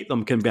locate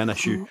them can be an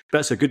issue, but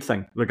it's a good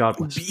thing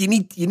regardless. But you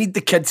need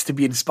the kids to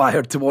be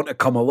inspired to want to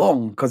come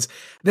along, because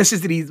this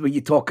is the reason when you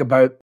talk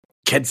about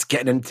kids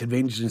getting into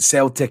Rangers and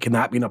Celtic and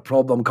that being a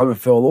problem coming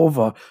full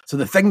over. So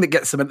the thing that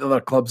gets them into their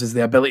clubs is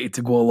the ability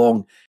to go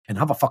along and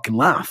have a fucking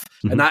laugh.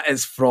 And that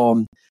is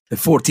from the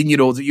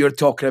 14-year-olds that you're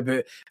talking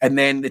about, and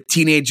then the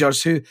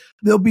teenagers who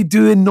they'll be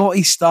doing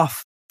naughty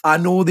stuff. I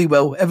know they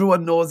will.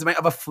 Everyone knows they might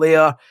have a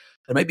flare.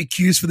 There might be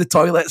queues for the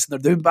toilets and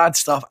they're doing bad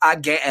stuff. I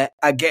get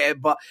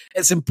it. But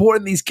it's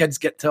important these kids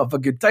get to have a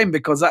good time,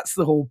 because that's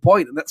the whole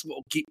point, and that's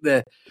what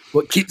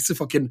keeps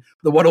the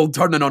world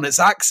turning on its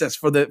axis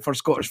for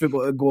Scottish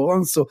football to go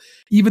on. So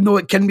even though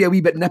it can be a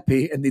wee bit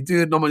nippy and they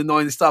do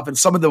annoying stuff, and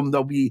some of them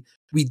they'll be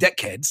wee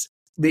dickheads,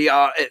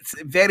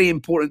 it's very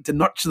important to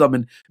nurture them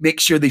and make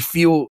sure they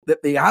feel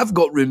that they have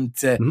got room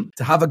to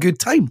have a good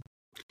time.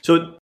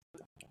 So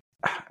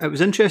it was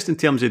interesting in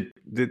terms of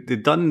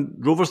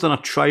Rovers done a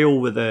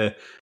trial with the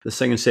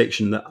singing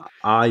section that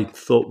I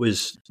thought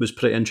was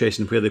pretty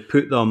interesting, where they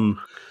put them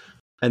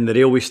in the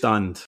railway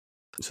stand.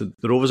 So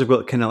the Rovers have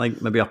got kind of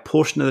like maybe a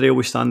portion of the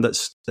railway stand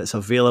that's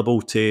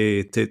available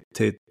to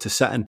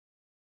sit in.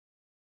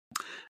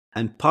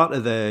 And part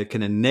of the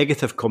kind of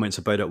negative comments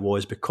about it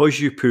was, because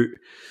you put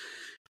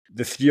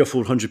the 300 or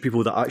 400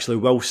 people that actually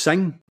will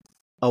sing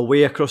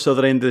away across the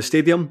other end of the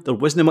stadium, there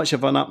wasn't much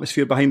of an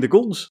atmosphere behind the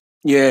goals.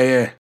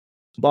 Yeah.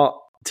 But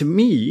to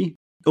me,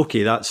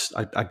 okay,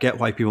 I get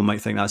why people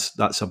might think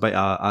that's a bit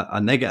a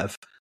negative.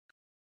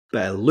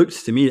 But it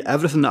looked to me,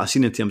 everything that I've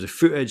seen in terms of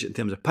footage, in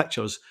terms of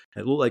pictures,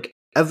 it looked like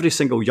every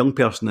single young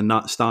person in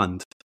that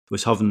stand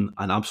was having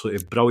an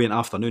absolutely brilliant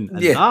afternoon.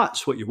 And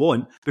that's what you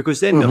want, because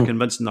then they're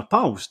convincing their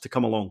pals to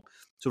come along.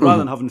 So rather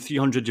than having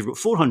 300, you've got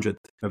 400.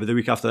 Maybe the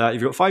week after that,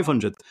 you've got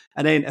 500.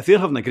 And then if they're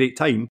having a great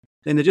time,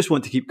 then they just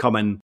want to keep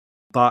coming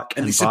back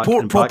and they back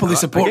support and properly back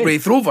support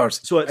Wraith Rovers.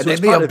 So and it's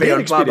they part are of their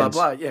better, blah,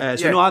 blah,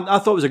 experience. blah. No, I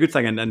thought it was a good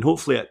thing, and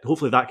hopefully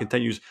that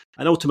continues.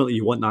 And ultimately,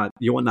 you want that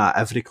at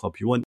every club.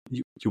 You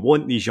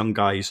want these young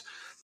guys,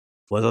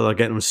 whether they're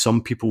getting on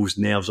some people's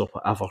nerves or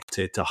whatever,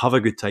 to have a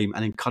good time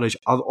and encourage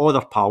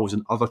other pals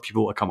and other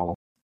people to come along.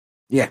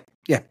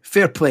 Yeah,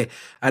 fair play.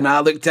 And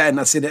I looked at it and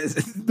I said,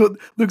 it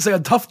looks like a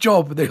tough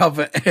job they have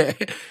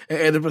at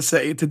Edinburgh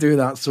City to do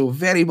that. So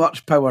very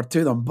much power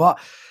to them. But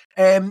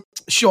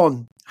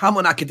Sean,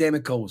 Hamilton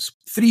Academicals,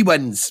 3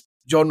 wins.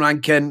 John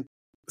Rankin,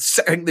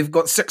 I think they've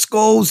got 6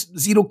 goals,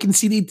 0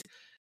 conceded.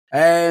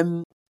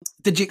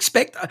 Did you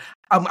expect?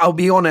 I'll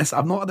be honest,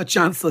 I've not had a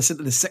chance to listen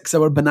to the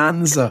 6-hour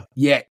bonanza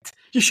yet.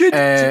 You should.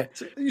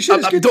 You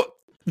should.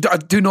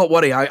 Do not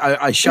worry.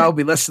 I shall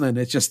be listening.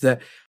 It's just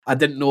that I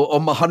didn't know.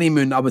 On my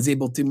honeymoon, I was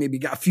able to maybe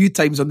get a few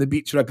times on the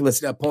beach where I could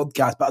listen to a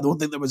podcast, but I don't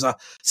think there was a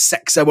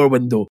 6-hour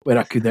window where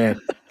I could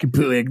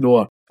completely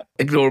ignore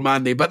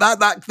Mandy. But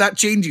that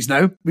changes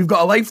now. We've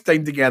got a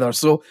lifetime together,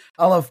 so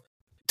I'll have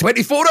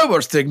 24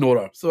 hours to ignore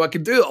her, so I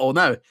can do it all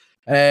now.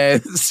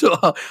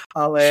 So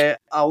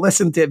I'll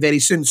listen to it very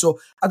soon. So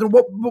I don't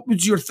know, what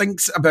was your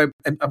thinks about,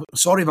 and I'm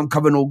sorry if I'm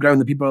covering old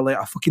ground, the people are like,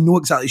 I fucking know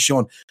exactly,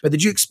 Sean, but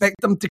did you expect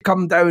them to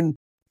come down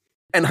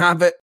and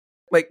have it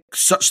like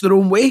such their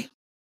own way?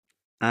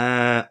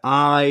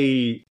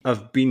 I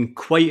have been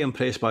quite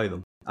impressed by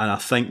them, and I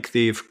think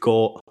they've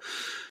got,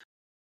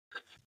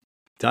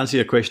 to answer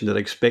your question, did I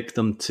expect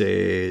them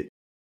to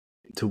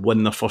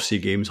win their first 3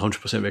 games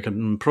 100%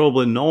 record?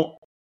 Probably not,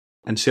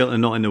 and certainly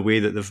not in the way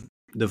that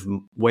they've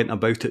went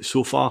about it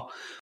so far.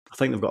 I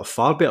think they've got a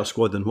far better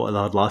squad than what they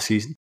had last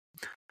season.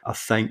 I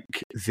think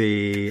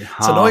they have...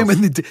 It's annoying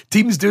when the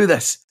teams do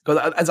this,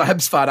 because as a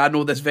Hibs fan, I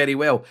know this very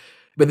well.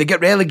 when they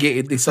get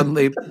relegated, they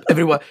suddenly,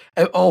 everyone,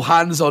 all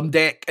hands on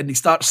deck, and they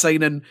start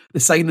signing, the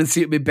signings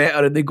seem to be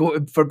better, and they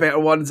go for better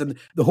ones, and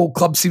the whole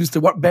club seems to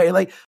work better.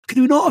 Like, could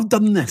we not have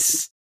done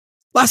this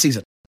last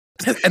season?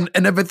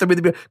 and everything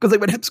with the, because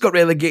like when Hibs got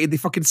relegated, they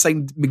fucking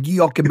signed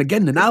McGeoch and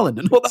McGinn and Allen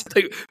and all that,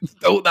 like,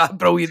 built that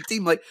brilliant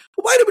team. Like,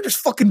 well, why did we just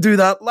fucking do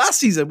that last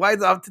season? Why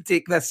does it have to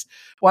take this?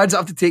 Why does it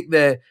have to take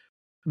the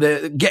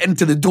get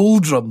into the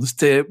doldrums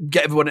to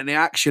get everyone into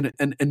action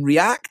and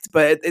react?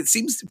 But it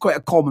seems quite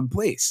a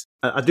commonplace.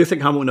 I do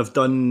think Hamilton have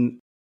done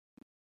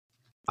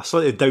a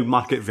slightly down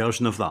market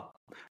version of that.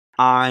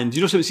 And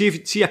you know, so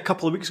see a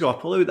couple of weeks ago,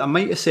 I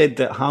might have said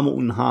that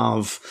Hamilton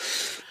have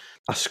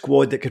a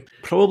squad that could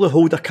probably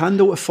hold a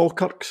candle to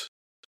Falkirk's.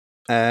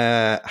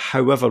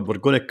 However, we're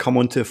going to come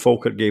on to the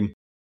Falkirk game,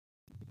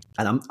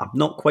 and I'm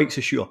not quite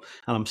so sure.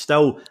 And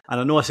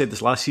I know I said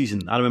this last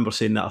season, I remember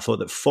saying that I thought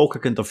that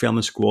Falkirk and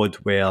Dunfermline squad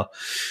were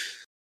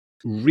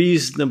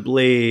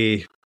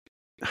reasonably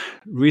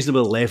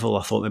level,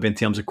 I thought, maybe in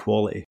terms of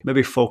quality.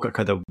 Maybe Falkirk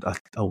had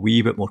a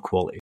wee bit more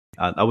quality.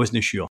 I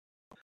wasn't sure.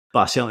 But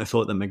I certainly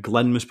thought that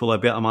McGlynn was probably a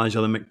better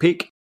manager than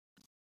McPeak.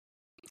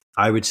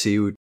 I would say,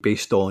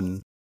 based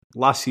on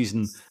last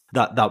season,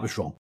 that was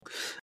wrong.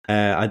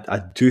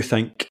 I do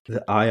think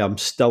that I am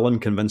still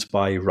unconvinced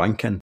by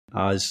Rankin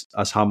as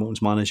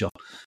Hamilton's manager.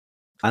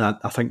 And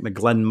I think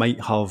McGlynn might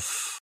have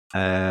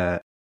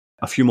a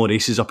few more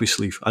aces up his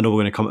sleeve. I know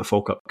we're going to come to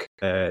Falkirk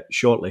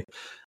shortly.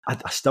 I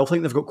still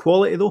think they've got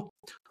quality, though.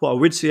 What I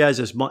would say is,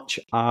 as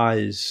much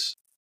as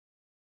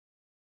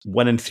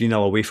winning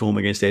 3-0 away from home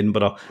against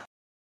Edinburgh,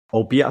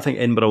 albeit I think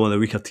Edinburgh are one of the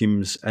weaker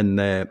teams in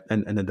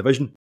the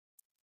division,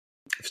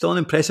 still an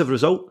impressive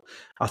result.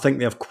 I think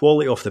they have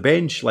quality off the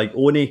bench. Like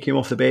One came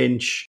off the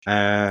bench.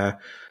 Conor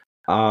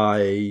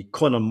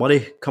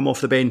Murray come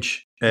off the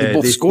bench. They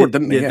both scored,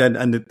 didn't they?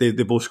 And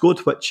they both scored,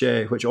 which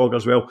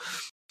augurs well.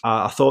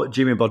 I thought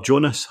Jamie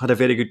Burjonas had a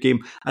very good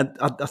game. And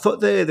I thought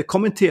the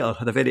commentator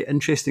had a very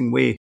interesting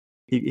way.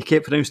 He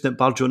kept pronouncing it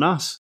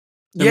Barjonas.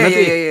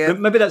 Yeah.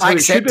 Maybe that's how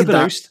it should be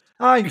pronounced.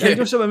 That. You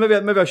know something?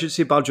 Maybe I should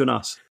say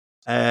Barjonas.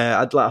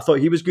 I thought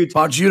he was good.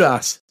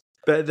 Barjuras.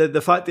 But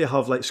the fact they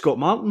have like Scott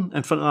Martin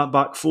in front of that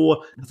back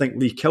four, I think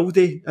Lee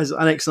Kildee is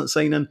an excellent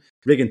signing.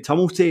 Regan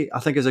Tumulty, I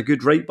think, is a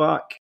good right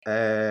back.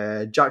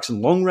 Jackson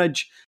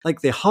Longridge, I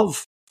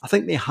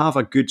think they have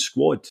a good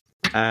squad.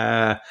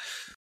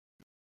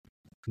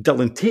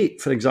 Dylan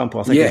Tate, for example,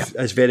 I think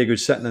is very good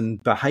sitting in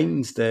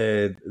behind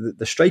the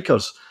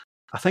strikers.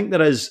 I think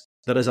there is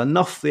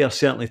enough there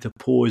certainly to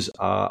pose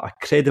a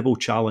credible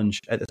challenge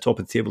at the top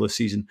of the table this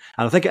season,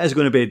 and I think it is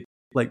going to be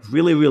like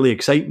really, really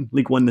exciting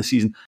League One this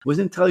season. I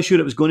wasn't entirely sure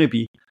it was going to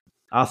be.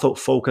 I thought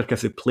Falkirk, if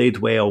they played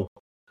well,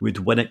 would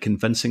win it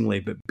convincingly.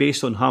 But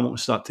based on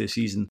Hamilton's start to the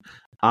season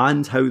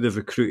and how they've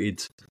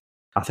recruited,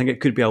 I think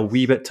it could be a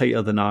wee bit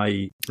tighter than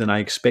I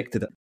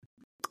expected it.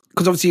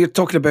 Because obviously you're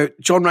talking about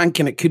John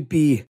Rankin, it could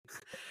be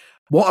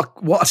what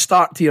a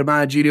start to your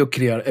managerial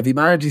career. If he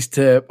manages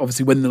to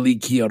obviously win the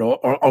league here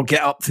or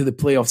get up to the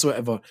playoffs or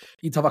whatever,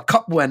 you'd have a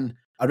cup win,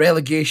 a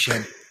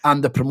relegation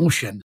and a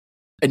promotion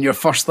in your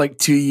first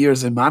 2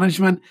 years in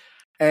management.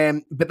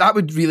 But that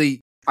would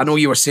really, I know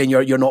you were saying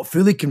you're not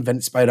fully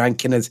convinced by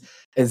Rankin as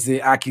the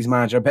Accies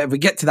manager, but if we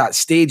get to that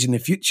stage in the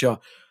future,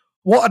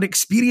 what an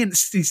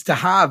experience he's to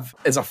have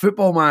as a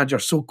football manager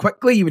so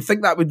quickly. You would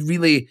think that would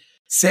really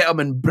set him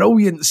in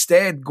brilliant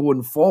stead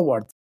going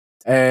forward,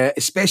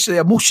 especially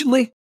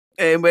emotionally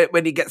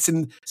when he gets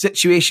in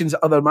situations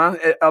at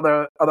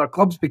other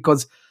clubs,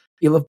 because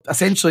he'll have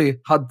essentially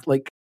had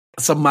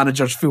some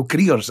managers' full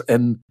careers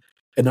in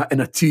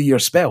a 2 year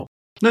spell.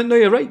 No,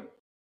 you're right.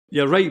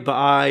 You're right, but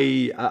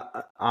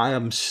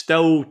I'm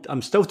still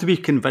to be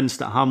convinced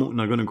that Hamilton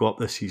are going to go up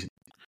this season.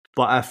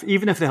 But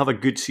even if they have a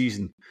good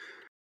season,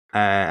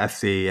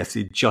 if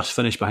they just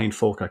finish behind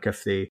Falkirk,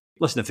 if they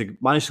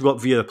manage to go up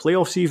via the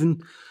playoffs,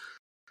 even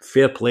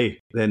fair play,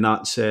 then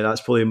that's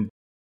probably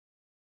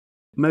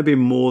maybe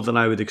more than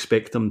I would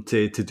expect them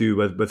to do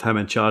with him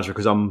in charge.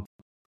 Because I'll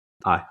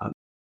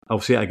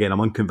say it again,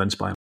 I'm unconvinced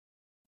by him.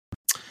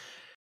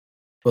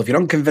 Well, if you're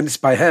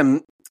unconvinced by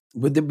him,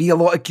 would there be you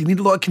need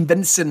a lot of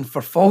convincing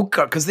for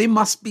Falkirk? Because they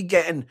must be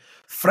getting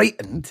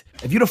frightened.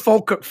 If you're a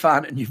Falkirk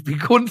fan and you've been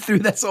going through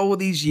this all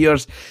these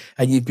years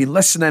and you've been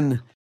listening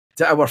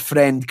to our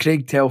friend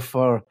Craig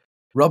Telfer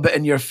rub it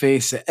in your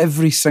face at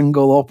every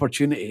single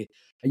opportunity,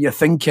 and you're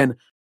thinking,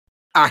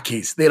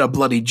 Accies, they're a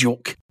bloody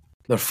joke.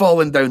 They're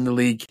falling down the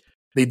league.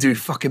 They do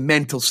fucking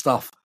mental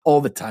stuff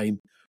all the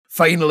time.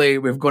 Finally,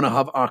 we're going to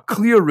have our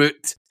clear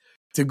route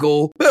to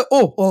go, but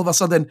all of a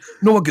sudden,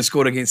 no one can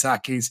score against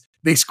Accies.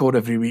 They score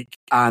every week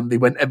and they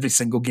win every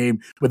single game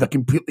with a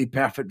completely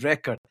perfect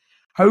record.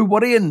 How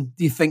worrying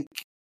do you think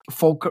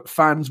Falkirk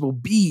fans will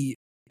be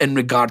in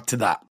regard to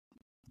that?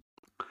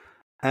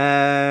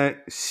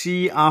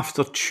 See,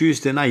 after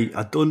Tuesday night,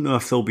 I don't know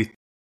if they'll be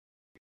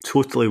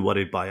totally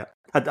worried by it.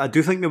 I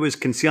do think there was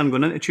concern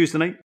going into Tuesday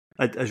night.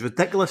 As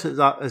ridiculous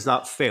as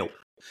that felt,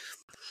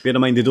 bear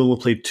in mind they'd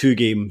only played 2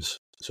 games.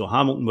 So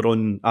Hamilton were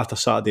on, after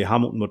Saturday,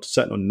 Hamilton were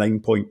sitting on 9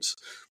 points.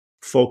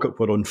 Falkirk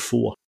were on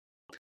 4.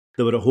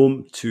 They were at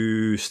home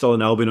to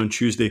Stirling Albion on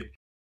Tuesday,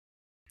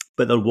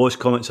 but there was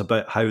comments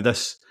about how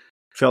this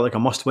felt like a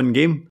must-win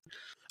game.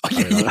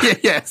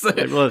 Yes.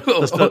 Like, well,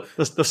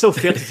 there's still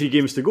 33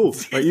 games to go.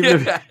 Like,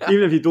 even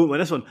if you don't win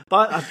this one,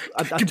 but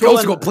I you've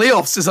also got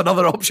playoffs as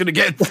another option of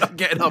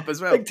getting up as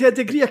well. Like, to a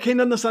degree, I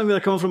kind of understand where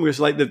they're coming from.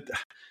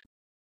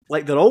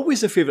 Because they're always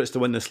the favourites to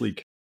win this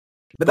league.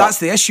 But that's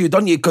the issue,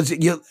 don't you?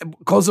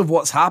 Because of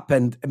what's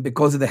happened and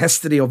because of the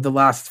history of the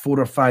last 4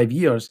 or 5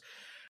 years,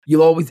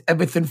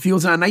 everything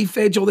feels on a knife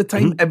edge all the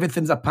time.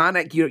 Everything's a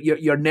panic.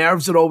 Your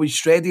nerves are always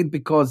shredded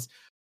because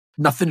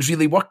nothing's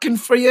really working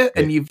for you,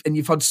 and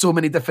you've had so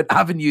many different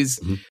avenues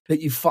that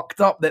you've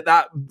fucked up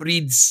that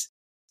breeds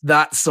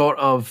that sort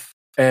of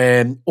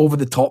over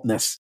the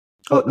topness.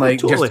 Totally.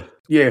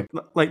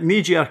 Like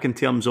knee jerk in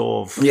terms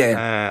of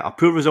a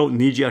poor result,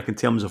 knee jerk in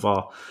terms of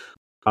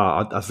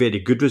a very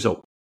good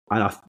result.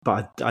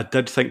 But I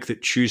did think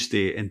that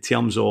Tuesday, in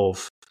terms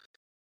of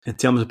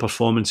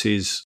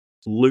performances,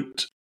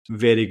 looked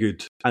very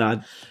good.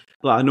 And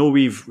I know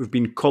we've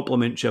been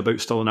complimentary about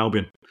Stirling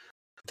Albion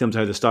in terms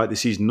of how they started the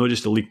season, not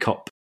just the League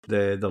Cup,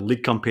 the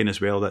league campaign as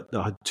well, that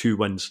had 2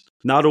 wins.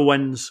 Narrow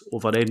wins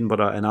over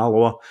Edinburgh and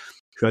Alloa,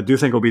 who I do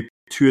think will be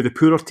 2 of the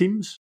poorer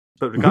teams,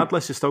 but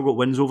regardless, they still got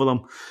wins over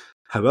them.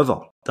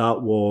 However,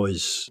 that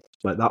was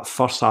like that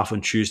first half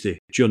on Tuesday,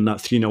 during that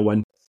 3-0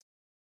 win,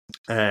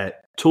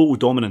 total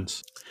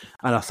dominance.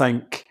 And I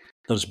think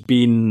there's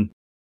been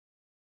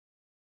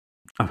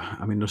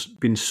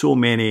so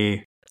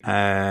many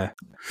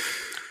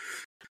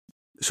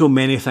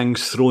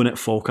things thrown at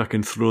Falkirk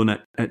and thrown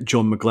at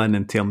John McGlynn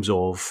in terms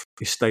of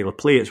his style of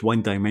play. It's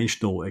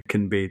one-dimensional. It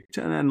can be,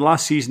 and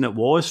last season it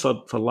was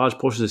for large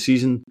portions of the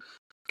season.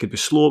 It could be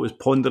slow. It was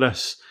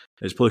ponderous.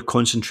 It was probably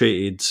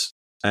concentrated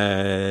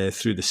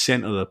through the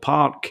centre of the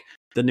park.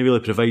 Didn't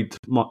really provide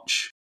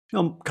much.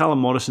 Callum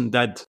Morrison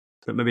did,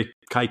 but maybe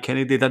Kai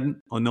Kennedy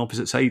didn't on the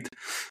opposite side.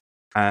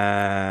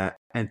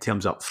 In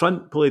terms up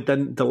front, probably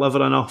didn't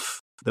deliver enough.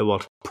 They were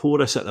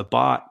porous at the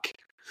back.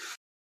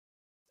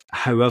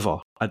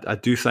 However, I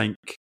do think,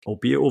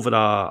 albeit over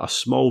a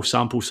small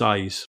sample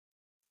size,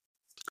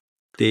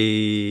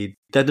 they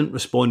didn't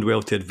respond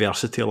well to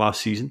adversity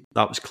last season.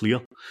 That was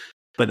clear.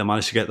 But they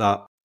managed to get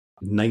that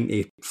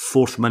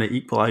 94th minute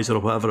equaliser or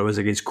whatever it was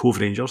against Cove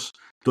Rangers.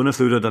 Don't know if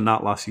they would have done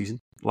that last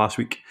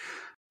week.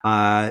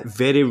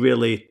 Very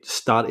rarely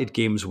started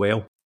games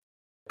well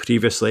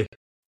previously.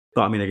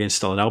 But I mean, against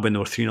Stirling Albion, they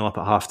were 3-0 up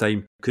at half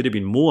time. Could have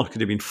been more,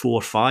 could have been 4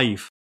 or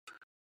 5.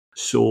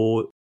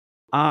 So,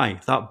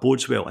 that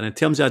bodes well. And in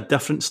terms of a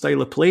different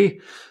style of play,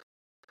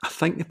 I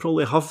think they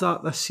probably have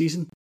that this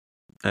season.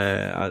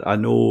 I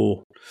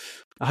know,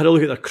 I had a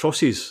look at their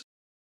crosses,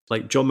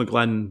 like John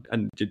McGlynn,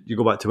 and you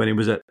go back to when he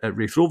was at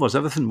Raith Rovers,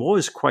 everything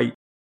was quite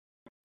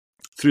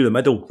through the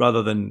middle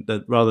rather than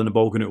the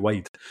ball going out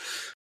wide.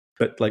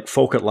 But like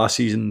Falkirk last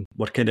season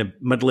were kind of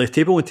middle of the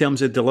table in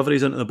terms of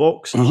deliveries into the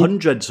box.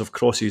 Hundreds of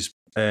crosses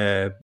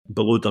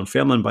below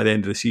Dunfermline by the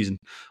end of the season.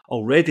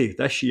 Already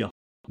this year,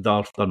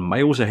 they're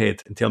miles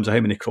ahead in terms of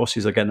how many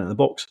crosses are getting into the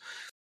box.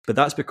 But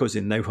that's because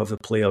they now have the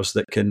players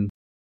that can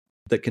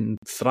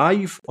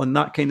thrive on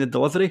that kind of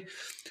delivery.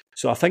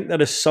 So I think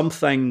there is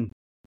something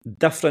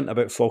different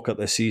about Falkirk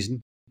this season.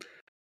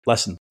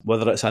 Listen,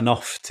 whether it's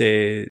enough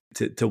to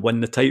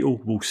win the title,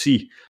 we'll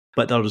see.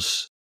 But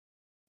there's,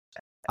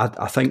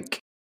 I think,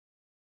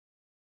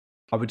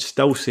 I would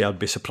still say I'd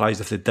be surprised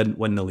if they didn't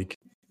win the league.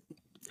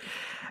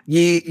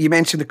 You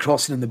mentioned the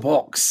crossing in the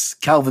box.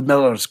 Calvin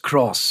Miller's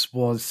cross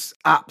was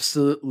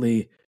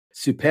absolutely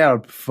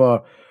superb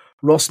for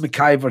Ross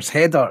McIver's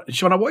header.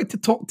 Sean, I wanted to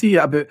talk to you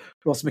about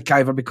Ross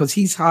McIver because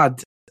he's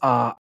had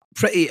a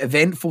pretty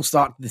eventful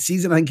start to the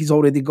season. I think he's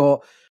already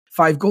got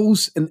 5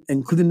 goals,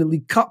 including the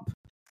League Cup.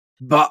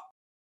 But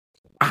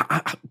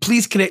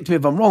please correct me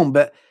if I'm wrong,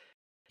 but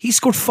he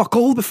scored fuck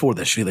all before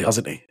this, really,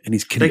 hasn't he, in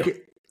his career?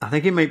 I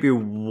think he might be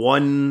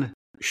 1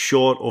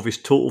 short of his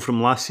total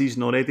from last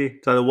season already.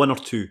 It's either 1 or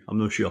 2, I'm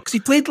not sure. Because he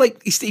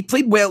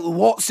played well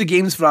lots of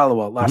games for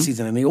Alloa last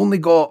season, and he only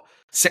got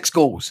 6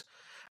 goals.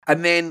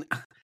 And then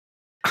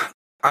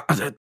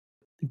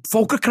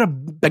Falkirk are a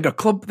bigger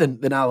club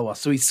than Alloa,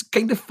 so he's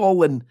kind of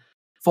fallen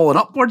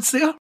upwards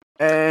there.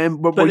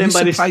 Were you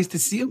surprised to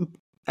see him?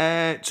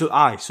 So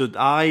I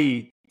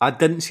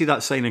didn't see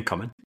that signing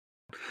coming,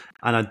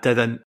 and I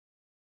didn't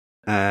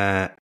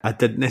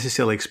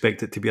necessarily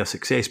expect it to be a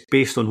success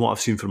based on what I've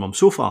seen from him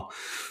so far.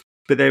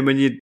 But then when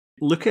you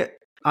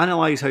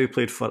analyse how he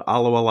played for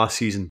Alloa last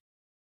season,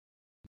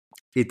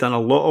 he'd done a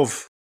lot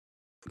of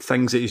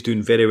things that he's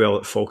doing very well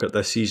at Falkirk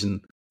this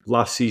season,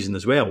 last season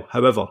as well.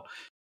 However,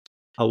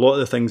 a lot of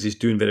the things he's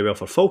doing very well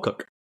for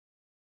Falkirk,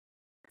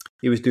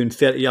 he was doing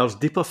 30 yards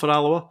deeper for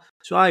Alloa.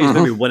 So he's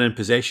maybe winning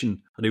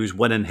possession and he was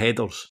winning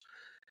headers.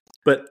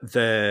 But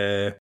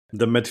the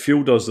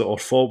midfielders or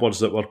forwards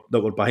that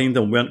were behind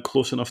him weren't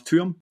close enough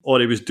to him, or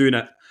he was doing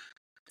it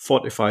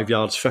 45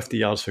 yards, 50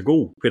 yards for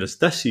goal. Whereas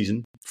this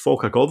season,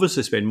 Falkirk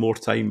obviously spend more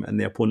time in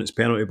the opponent's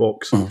penalty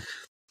box.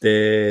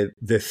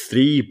 The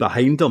 3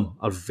 behind him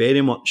are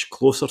very much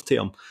closer to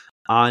him,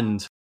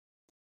 and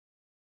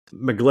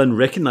McGlynn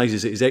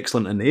recognises that he's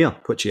excellent in the air,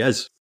 which he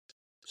is.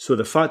 So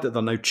the fact that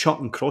they're now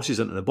chucking crosses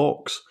into the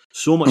box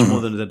so much more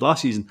than they did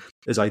last season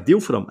is ideal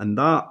for him. And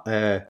that,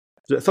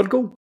 was it a third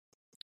goal?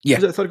 Yeah.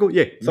 Was it a third goal?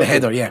 Yeah. The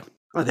header, yeah.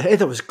 Oh, the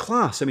header was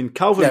class. I mean,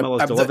 Calvin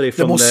Miller's delivery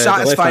from the most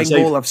satisfying the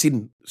goal I've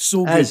seen.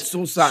 So good,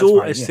 so satisfying.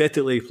 So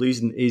aesthetically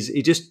pleasing.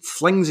 He just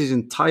flings his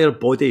entire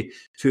body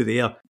through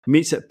the air,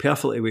 meets it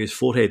perfectly with his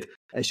forehead.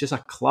 It's just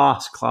a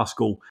class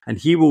goal. And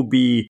he will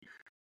be...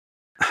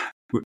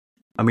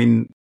 I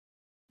mean,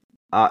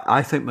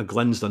 I think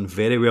McGlynn's done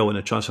very well in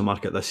the transfer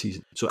market this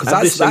season. So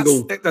that's,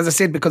 as I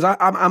said, because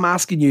I'm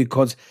asking you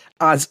because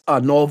as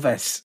a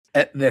novice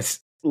at this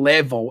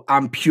level, I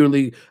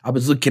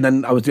was looking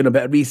and I was doing a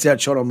bit of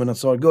research on him when I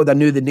saw it go. I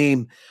knew the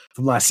name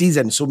from last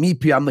season. So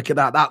I'm looking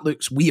at that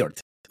looks weird.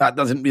 That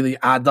doesn't really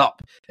add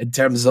up in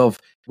terms of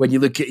when you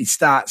look at his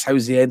stats,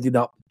 how's he ended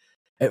up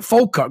at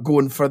Falkirk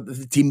going for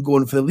the team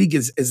going for the league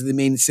is the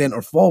main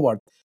centre forward.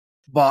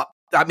 But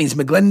that means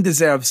McGlynn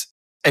deserves,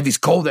 if he's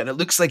called it, and it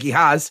looks like he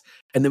has,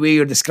 and the way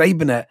you're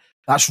describing it,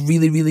 that's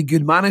really, really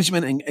good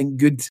management and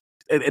good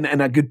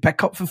and a good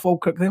pickup for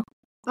Falkirk there.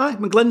 Aye,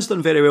 McGlynn's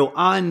done very well,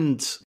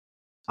 and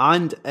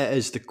it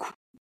is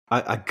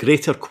a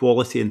greater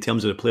quality in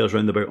terms of the players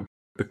round about him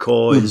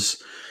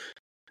because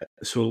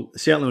so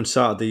certainly on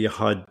Saturday you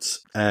had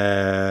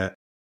now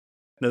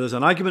there's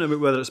an argument about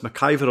whether it's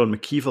McIver or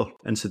McKeever.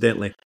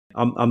 Incidentally,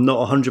 I'm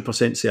not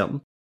 100%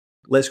 certain.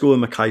 Let's go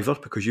with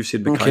McIver because you've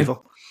said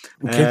McIver.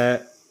 Okay.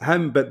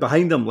 Him, but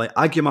behind him, like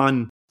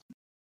Aguiman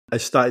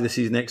has started the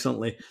season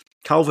excellently.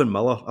 Calvin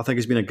Miller, I think,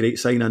 has been a great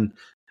signing.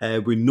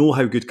 We know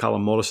how good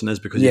Callum Morrison is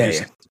because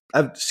he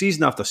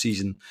season after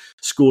season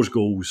scores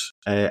goals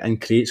and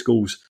creates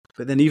goals.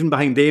 But then even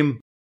behind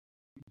them,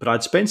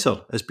 Brad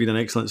Spencer has been an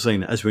excellent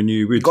sign, as we knew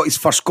he would. Got his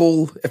first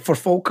goal for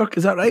Falkirk,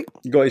 is that right?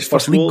 Got his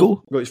first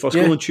goal. Got his first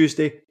goal on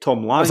Tuesday.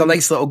 Tom Lang. It was a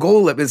nice little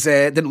goal. It was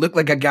didn't look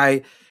like a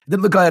guy.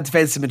 Didn't look like a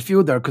defensive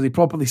midfielder because he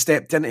properly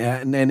stepped into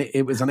it, and then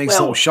it was a nice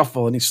little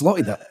shuffle, and he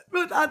slotted it.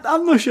 But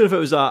I'm not sure if it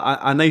was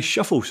a nice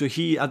shuffle. So I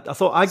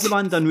thought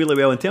Aguiman done really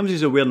well in terms of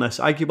his awareness.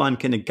 Aguiman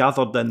kind of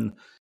gathered in.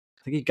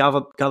 I think he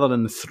gathered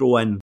in the throw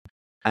in,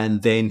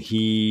 and then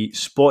he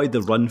spotted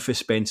the run for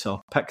Spencer,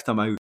 picked him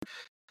out.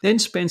 Then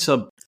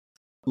Spencer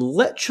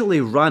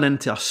literally ran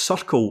into a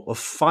circle of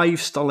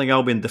 5 Stirling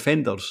Albion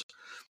defenders,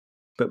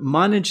 but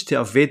managed to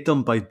evade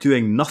them by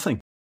doing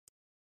nothing.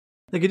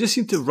 Like, he just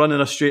seemed to run in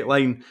a straight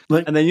line.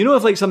 And then,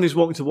 if like somebody's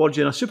walking towards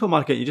you in a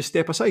supermarket, you just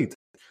step aside.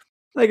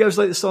 Like, it was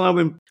like the Stirling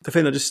Albion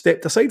defender just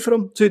stepped aside for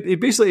him. So he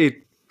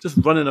basically just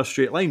run in a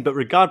straight line. But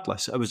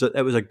regardless, it was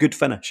a good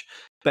finish.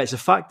 But it's the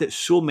fact that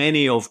so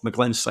many of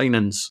McGlynn's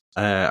signings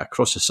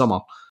across the summer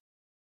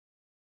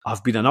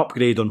have been an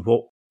upgrade on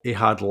what he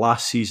had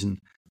last season.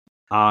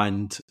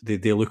 And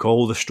they look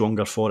all the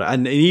stronger for it.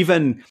 And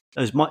even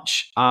as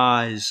much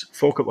as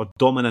Falkirk were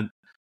dominant,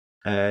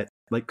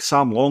 like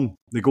Sam Long,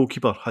 the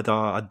goalkeeper, had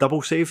a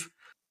double save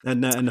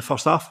in the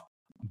first half.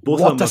 Both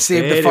what of them a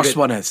save the first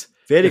one is.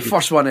 Very good.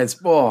 First one is,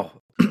 the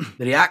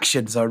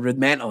reactions are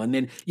mental. And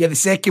then, the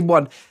second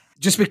one,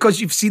 just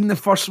because you've seen the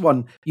first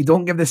one, you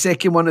don't give the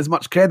second one as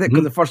much credit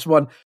because the first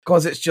one,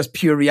 because it's just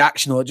pure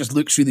reactional, it just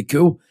looks really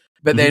cool.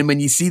 But then when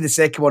you see the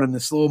second one in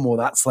the slow-mo,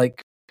 that's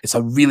like, it's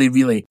a really,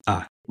 really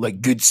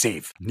good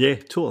save. Yeah,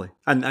 totally.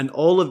 And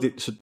all of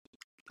so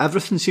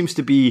everything seems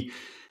to be,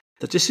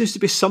 there just seems to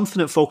be something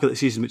at Falkirk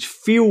this season which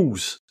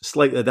feels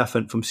slightly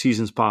different from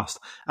seasons past.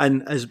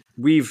 And as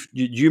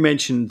you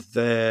mentioned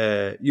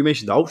the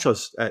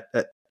Ultras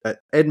at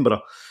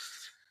Edinburgh,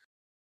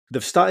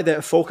 they've started that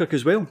at Falkirk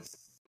as well.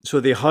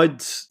 So they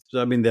had,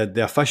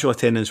 the official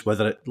attendance,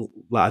 whether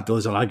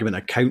there's an argument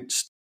that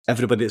counts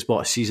everybody that's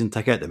bought a season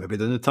ticket, that maybe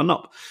didn't turn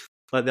up.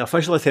 Like the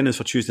official attendance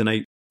for Tuesday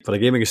night for a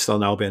game against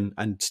Stirling Albion,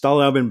 and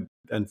Stirling Albion,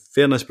 in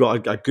fairness,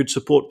 brought a good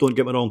support, don't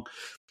get me wrong.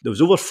 There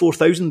was over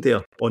 4,000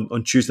 there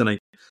on Tuesday night.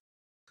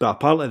 But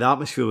apparently the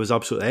atmosphere was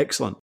absolutely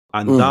excellent.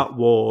 And that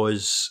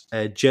was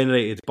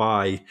generated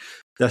by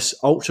this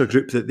ultra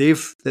group that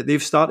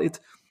they've started.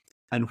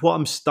 And what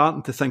I'm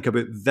starting to think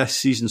about this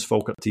season's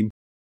Falkirk team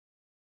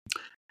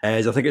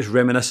is I think it's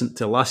reminiscent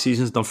to last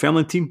season's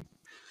Dunfermline team.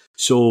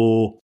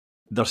 So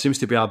there seems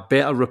to be a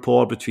better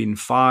rapport between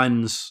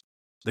fans,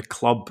 the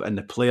club and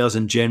the players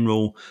in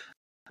general,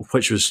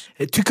 which was...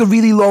 It took a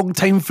really long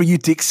time for you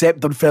to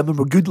accept Dunfermline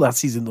were good last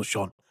season though,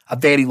 Sean. A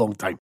very long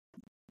time.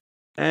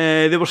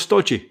 They were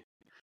stodgy.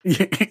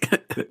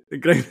 the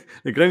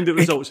ground at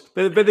results.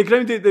 But the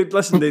ground,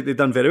 they've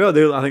done very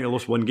well. I think they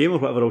lost one game or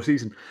whatever all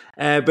season.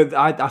 But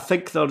I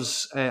think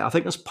there's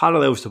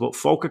parallels to what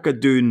Falkirk are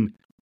doing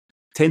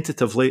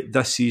tentatively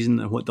this season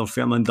and what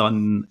Dunfermline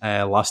done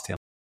last term.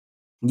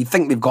 You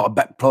think they've got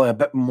probably a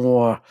bit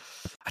more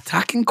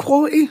attacking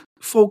quality,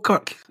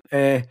 Falkirk?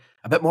 A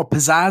bit more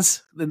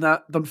pizzazz than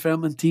that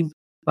Dunfermline team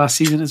last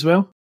season as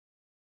well?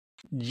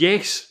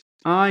 Yes,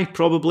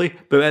 probably.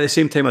 But at the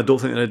same time, I don't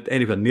think they're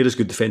anywhere near as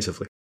good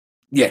defensively.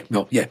 Yeah,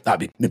 that'd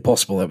be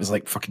impossible. It was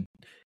like fucking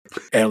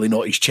early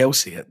noughties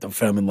Chelsea at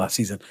Dunfermline last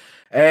season.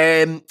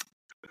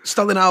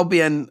 Stirling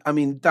Albion, I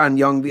mean, Dan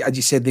Young, as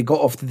you said, they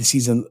got off to the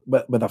season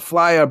with a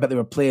flyer, but they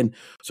were playing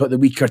sort of the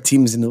weaker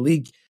teams in the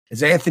league. Is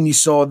there anything you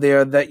saw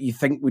there that you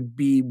think would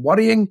be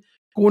worrying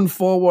going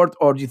forward,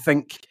 or do you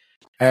think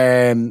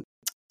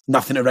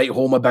nothing to write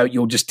home about?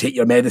 You'll just take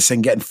your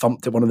medicine getting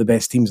thumped at one of the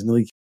best teams in the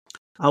league?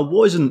 I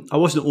wasn't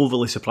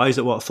overly surprised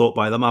at what I thought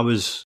by them.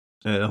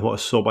 What I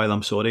saw by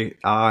them. Sorry,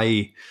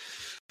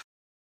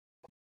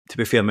 to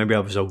be fair, maybe I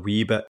was a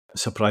wee bit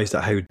surprised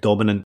at how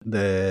dominant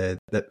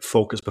that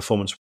Falkirk's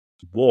performance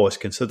was,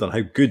 considering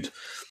how good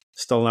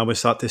Stirling Albion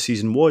start this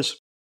season was.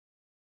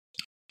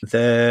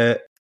 The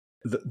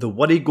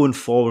worry going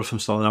forward from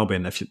Stirling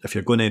Albion, if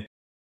you're going to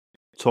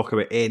talk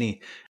about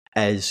any,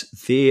 is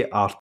they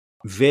are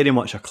very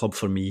much a club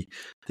for me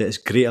that is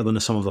greater than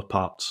the sum of their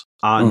parts.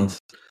 And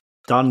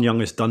Darren Young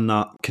has done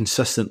that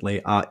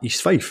consistently at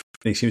East Fife.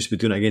 He seems to be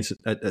doing it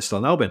at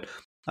Stirling Albion.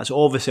 That's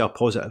obviously a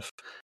positive.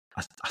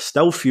 I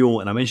still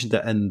feel, and I mentioned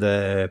it in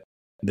the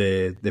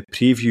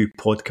preview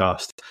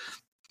podcast,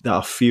 that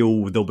I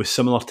feel they'll be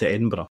similar to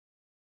Edinburgh.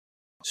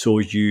 So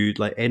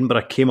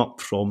Edinburgh came up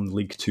from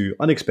League Two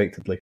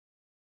unexpectedly,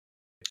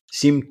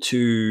 seemed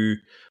to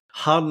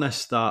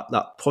harness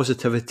that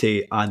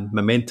positivity and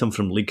momentum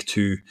from League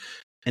Two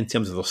in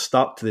terms of their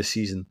start to the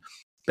season,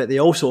 but they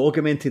also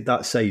augmented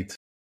that side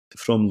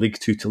from League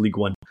Two to League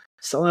One.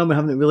 Still, we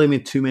haven't really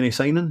made too many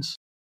signings.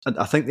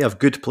 I think they have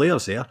good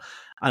players there,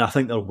 and I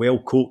think they're well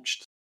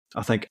coached.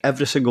 I think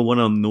every single one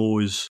of them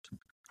knows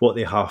what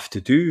they have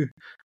to do.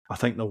 I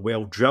think they're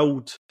well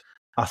drilled.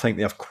 I think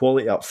they have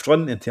quality up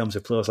front in terms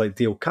of players like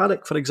Dale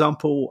Carrick, for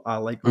example. I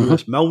like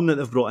Lewis Milne that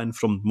they've brought in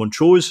from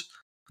Montrose.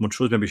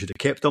 Montrose maybe should have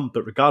kept him,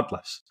 but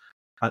regardless,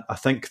 I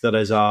think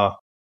there's a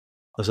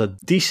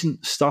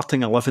decent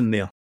starting 11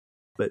 there,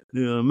 but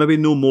maybe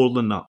no more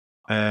than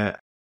that.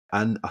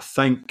 And I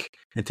think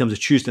in terms of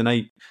Tuesday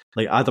night,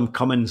 like Adam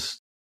Cummins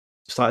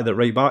started at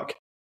right back.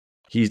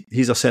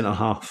 He's a centre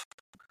half.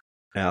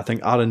 I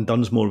think Aaron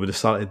Dunsmore would have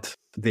started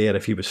there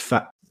if he was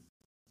fit,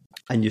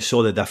 and you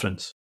saw the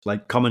difference.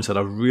 Like Cummins had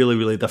a really,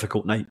 really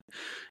difficult night,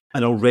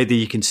 and already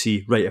you can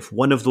see, right, if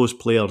one of those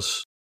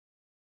players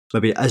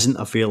maybe isn't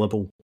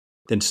available,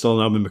 then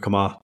Stirling Albion become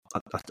a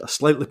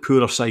slightly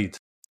poorer side,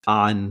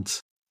 and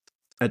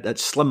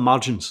it's slim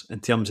margins in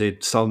terms of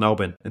Stirling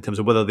Albion, in terms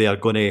of whether they are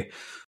going to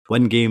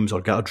win games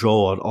or get a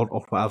draw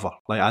or whatever.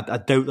 Like I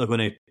doubt they're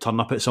going to turn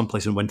up at some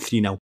place and win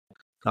 3-0.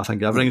 I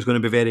think everything's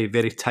going to be very,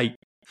 very tight.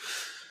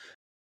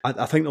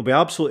 I think they'll be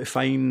absolutely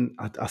fine.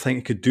 I think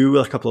it could do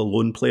with a couple of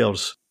loan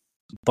players,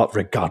 but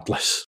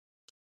regardless,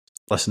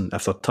 listen,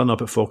 if they're turning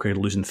up at Falkirk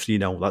and losing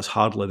 3-0, that's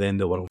hardly the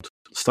end of the world.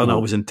 Stirling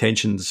Albion's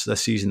intentions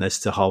this season is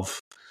to have,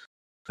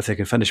 if they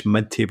can finish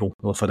mid-table,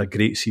 they'll have had a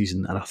great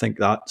season, and I think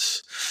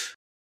that's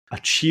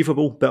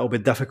achievable, but it'll be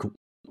difficult.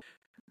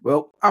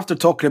 Well, after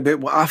talking about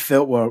what I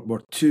felt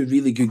were two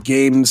really good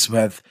games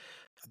with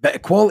a bit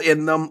of quality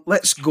in them,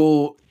 let's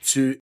go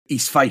to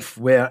East Fife,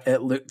 where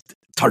it looked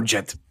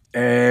turgid.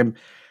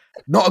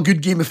 Not a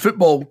good game of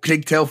football,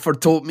 Craig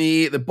Telford told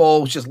me. The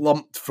ball was just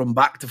lumped from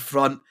back to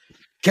front,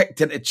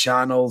 kicked into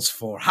channels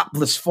for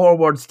hapless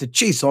forwards to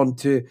chase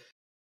onto,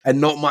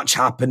 and not much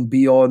happened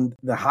beyond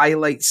the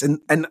highlights.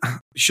 And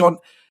Sean,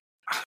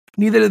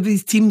 neither of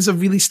these teams have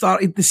really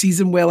started the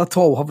season well at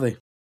all, have they?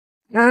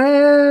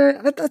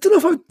 I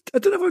don't know if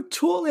I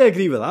totally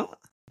agree with that.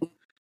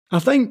 I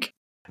think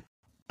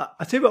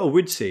I tell you what I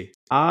would say.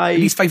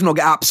 East Fife not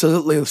get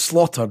absolutely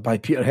slaughtered by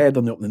Peterhead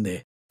on the opening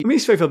day.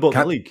 East Fife have bought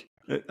the league.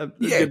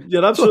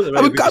 You're absolutely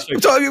right. Absolutely.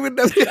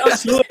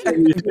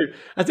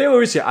 I tell you what I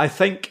would say. I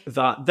think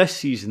that this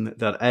season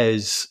there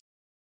is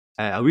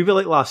a wee bit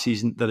like last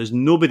season. There is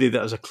nobody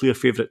that is a clear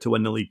favourite to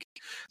win the league.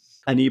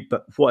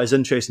 But what is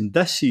interesting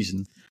this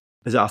season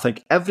is that I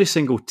think every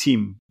single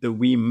team that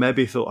we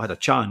maybe thought had a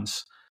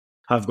chance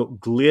have got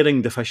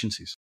glaring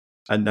deficiencies.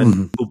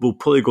 And we'll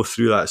probably go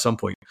through that at some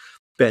point.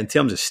 But in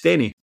terms of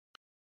Steny,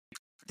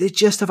 they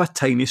just have a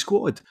tiny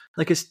squad.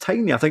 Like, it's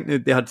tiny. I think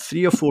they had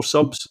 3 or 4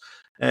 subs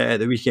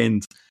at the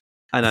weekend.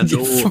 And I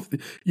know...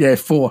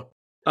 4.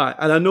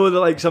 And I know that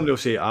like somebody will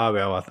say,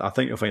 I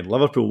think you'll find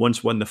Liverpool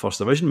once won the first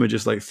division with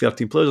just like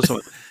 13 players or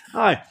something.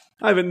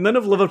 But none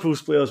of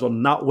Liverpool's players were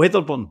Nat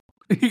Weatherburn.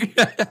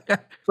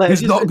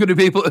 He's not going to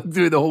be able to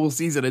do the whole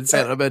season in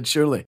centre mid,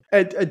 surely.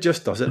 It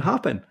just doesn't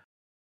happen.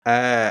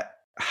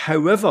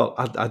 However,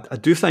 I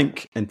do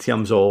think in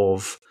terms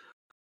of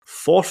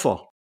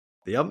Forfar,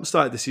 they haven't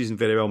started the season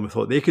very well, and we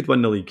thought they could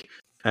win the league.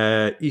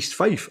 East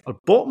Fife are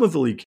bottom of the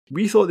league.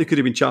 We thought they could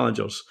have been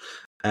challengers.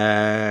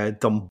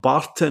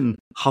 Dumbarton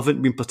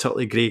haven't been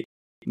particularly great.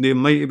 They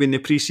might have been the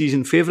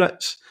pre-season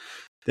favourites.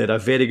 They had a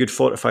very good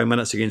 45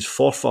 minutes against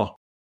Forfar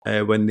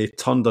when they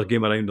turned their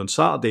game around on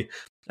Saturday.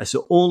 It's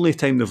the only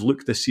time they've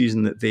looked this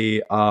season that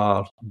they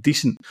are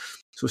decent.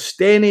 So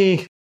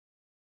Steny,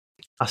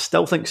 I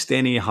still think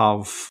Steny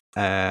have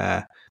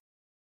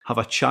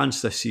a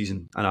chance this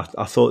season, and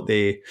I thought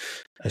they,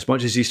 as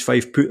much as East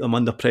Fife put them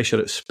under pressure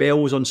at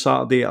spells on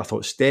Saturday, I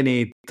thought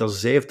Steny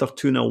deserved their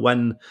 2-0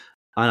 win,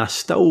 and I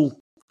still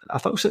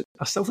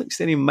think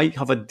Steny might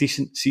have a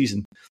decent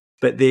season,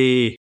 but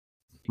they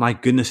my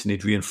goodness, they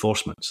need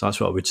reinforcements. That's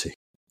what I would say.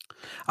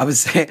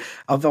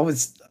 I've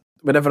always,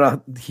 whenever I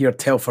hear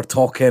Telfer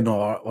talking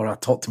or I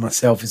talk to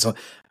myself, it's like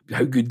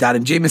how good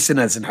Darren Jameson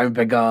is and how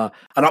big an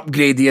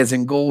upgrade he is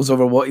in goals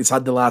over what he's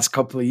had the last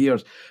couple of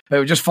years. But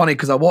it was just funny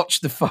because I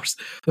watched the first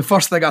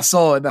thing I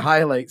saw in the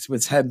highlights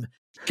was him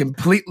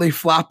completely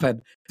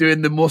flapping,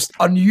 doing the most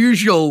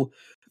unusual,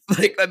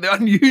 like the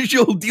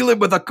unusual dealing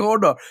with a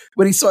corner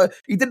where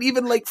he didn't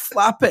even like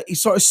flap it. He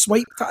sort of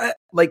swiped at it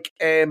like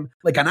an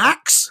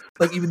axe.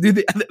 Like you would do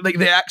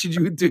the actions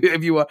you would do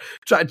if you were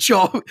trying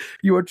to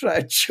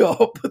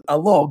chop a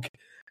log,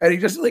 and he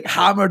just like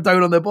hammered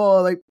down on the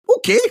ball. Like,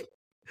 okay,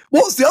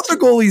 what's the other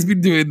goal he's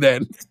been doing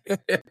then? You're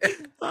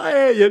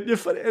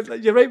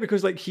right,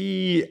 because like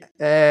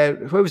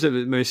what was it?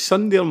 It was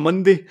Sunday or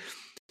Monday.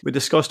 We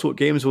discussed what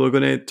games we were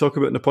going to talk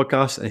about in the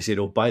podcast, and he said,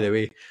 "Oh, by the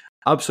way,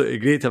 absolutely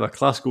great to have a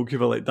class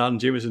goalkeeper like Darren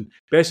Jameson.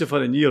 Best of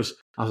fun in years."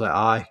 I was like,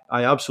 I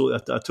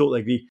totally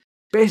agree.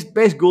 Best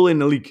goalie in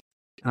the league.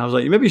 And I was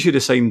like, maybe you should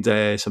have signed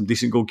some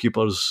decent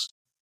goalkeepers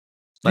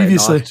like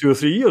previously, 2 or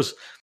 3 years,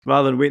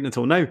 rather than waiting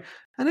until now.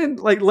 And then,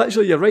 like,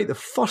 literally, you're right. The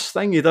first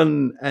thing you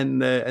done in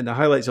the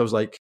highlights, I was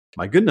like,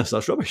 my goodness,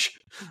 that's rubbish.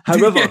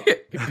 However,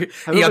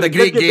 he had a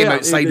great game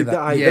outside of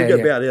that. He had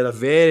a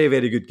very,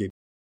 very good game.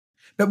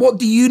 But what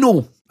do you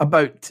know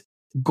about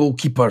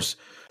goalkeepers,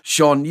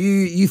 Sean?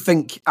 You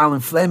think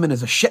Alan Fleming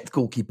is a shit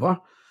goalkeeper,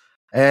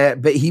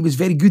 but he was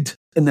very good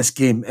in this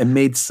game and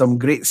made some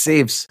great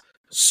saves.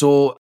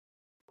 So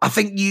I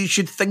think you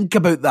should think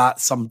about that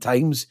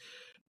sometimes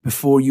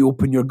before you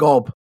open your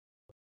gob.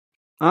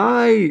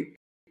 I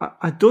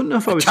don't know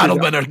if I would channel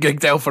winner Greg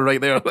Telfer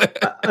right there.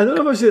 I don't know if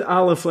I would say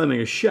Alan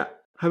Fleming is shit.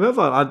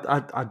 However,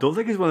 I don't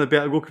think he's one of the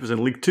better goalkeepers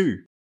in League Two.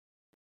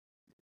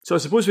 So I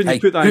suppose when you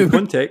put that in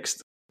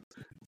context,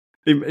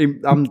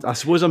 I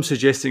suppose I'm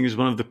suggesting he's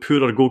one of the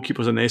poorer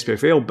goalkeepers in the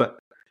SPFL, but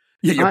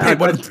yeah, you're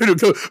one of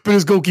the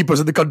poorest goalkeepers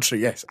in the country,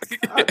 yes.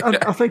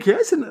 I think he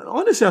is. And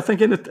honestly, I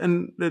think in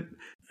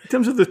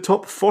terms of the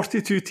top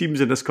 42 teams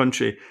in this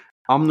country,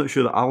 I'm not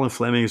sure that Alan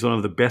Fleming is one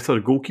of the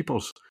better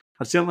goalkeepers.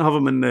 I'd certainly have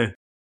him in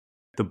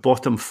the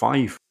bottom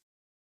 5.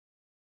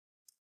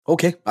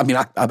 Okay. I mean,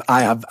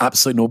 I have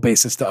absolutely no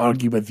basis to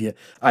argue with you.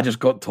 I just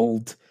got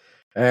told,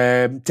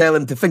 tell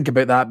him to think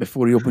about that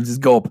before he opens his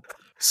gob.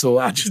 So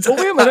I just... Wait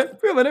a minute.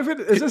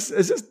 Is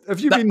this have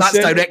you been That's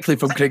directly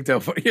from Craig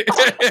Telfer.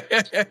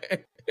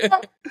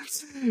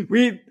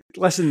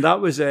 Listen,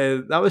 that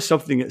was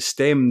something that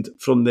stemmed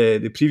from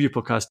the preview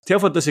podcast.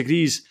 Telfer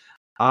disagrees.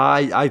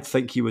 I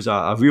think he was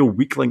a real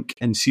weak link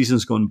in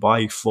seasons gone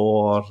by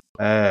for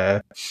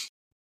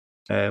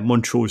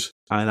Montrose,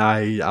 and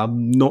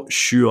I'm not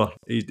sure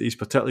he's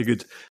particularly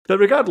good. But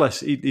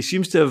regardless, he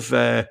seems to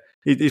have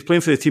he's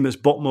playing for the team that's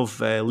bottom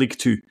of League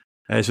Two.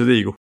 So there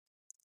you go.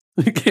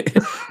 Okay.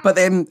 But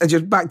then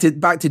just back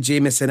to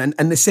Jameson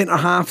and the centre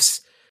halves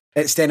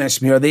at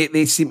Stenhousemuir,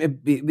 they seem to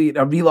be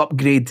a real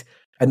upgrade,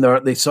 and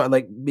they sort of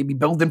like maybe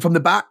building from the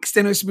back,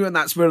 Stenhousemuir, and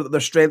that's where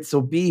their strengths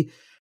will be.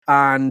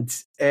 And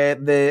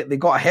they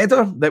got a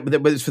header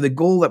that was for the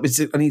goal. That was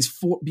and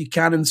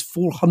Buchanan's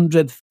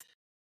 400th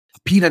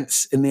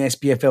appearance in the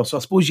SPFL. So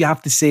I suppose you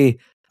have to say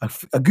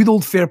a good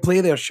old fair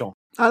play there, Sean.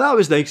 That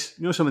was nice.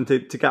 Something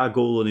to get a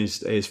goal on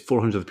his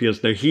 400th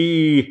appearance. Now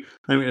he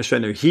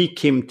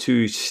came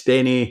to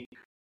Steny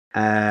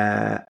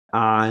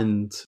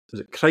and was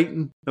it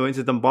Crichton? I went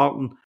to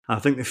Dumbarton. And I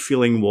think the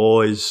feeling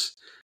was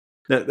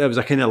that there was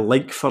a kind of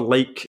like for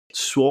like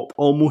swap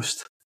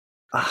almost.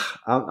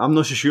 I'm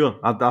not so sure.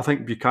 I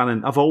think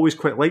Buchanan. I've always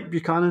quite liked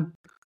Buchanan.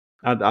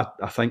 I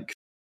think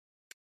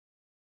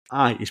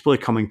he's probably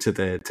coming to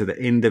the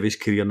end of his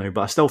career now,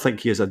 but I still think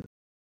he is a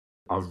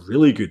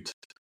really good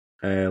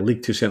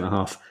League Two centre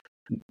half.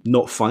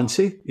 Not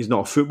fancy. He's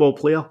not a football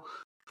player,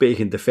 but he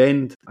can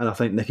defend, and I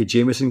think Nicky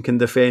Jameson can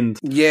defend.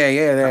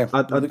 Yeah.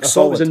 I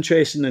thought it was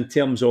interesting in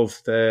terms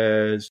of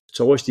so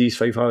I watched these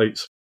 5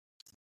 highlights,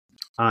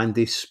 and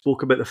they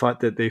spoke about the fact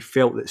that they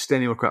felt that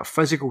Steny were quite a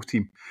physical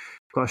team.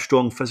 Quite a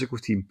strong physical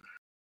team.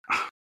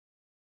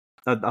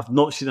 I've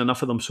not seen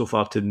enough of them so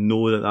far to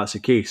know that that's the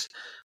case.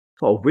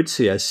 What I would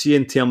say is, see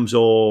in terms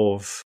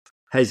of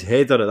his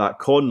header at that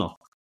corner,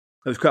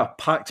 it was quite a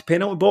packed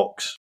penalty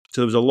box. So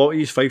there was a lot of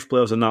East Fife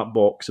players in that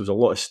box. There was a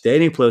lot of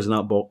Steny players in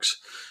that box.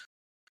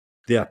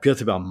 There appeared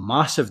to be a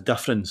massive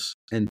difference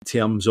in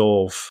terms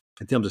of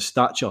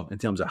stature, in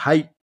terms of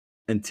height,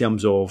 in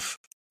terms of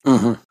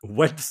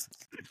width.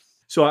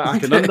 So I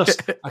can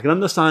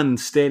understand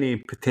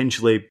Steny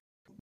potentially.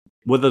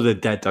 Whether they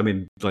did, I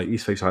mean, like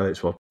East Fife's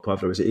highlights were,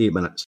 whatever it was, 8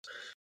 minutes.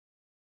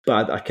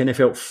 But I kind of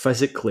felt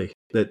physically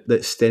that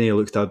Steny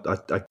looked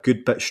a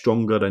good bit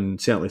stronger and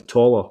certainly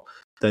taller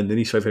than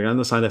East Fife. I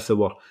understand if they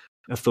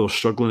were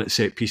struggling at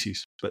set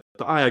pieces. But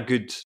a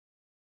good...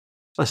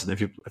 Listen,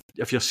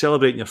 if you're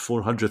celebrating your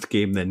 400th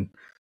game, then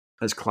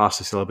it's class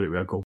to celebrate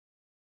with a goal.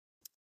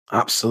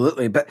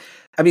 Absolutely. But,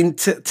 I mean,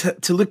 to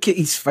look at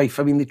East Fife,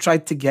 I mean, they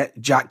tried to get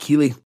Jack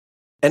Keeley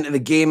into the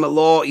game a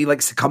lot. He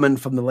likes to come in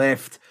from the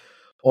left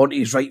onto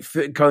his right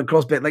foot and curl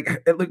across, but like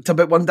it looked a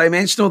bit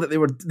one-dimensional that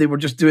they were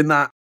just doing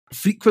that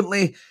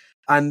frequently.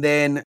 and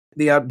then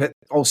but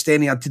all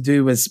Stenny had to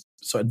do was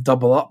sort of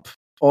double up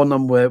on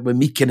them with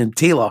Meakin and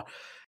Taylor,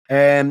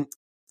 and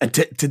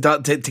to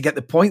get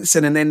the points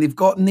in. And then they've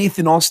got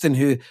Nathan Austin,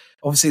 who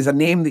obviously is a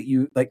name that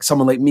you, like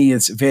someone like me,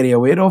 is very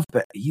aware of,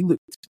 but he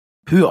looked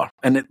poor,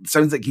 and it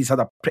sounds like he's had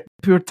a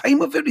poor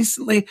time of it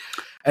recently.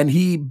 And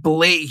his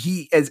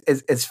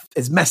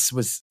miss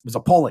was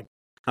appalling.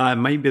 It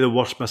might be the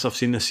worst miss I've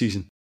seen this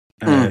season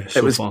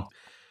so far.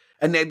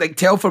 And like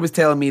Telfer was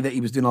telling me that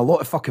he was doing a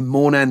lot of fucking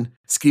moaning,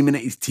 screaming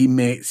at his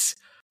teammates.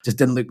 Just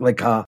didn't look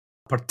like a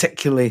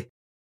particularly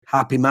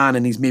happy man,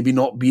 and he's maybe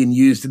not being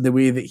used in the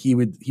way that he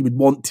would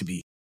want to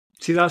be.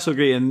 See, that's so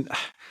great. And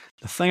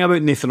the thing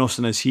about Nathan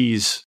Austin is he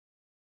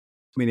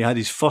had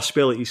his first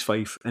spell at East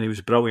Fife and he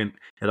was brilliant.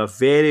 He had a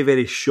very,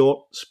 very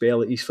short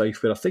spell at East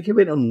Fife where I think he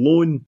went on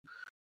loan.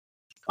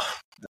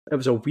 It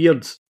was a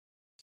weird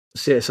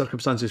set of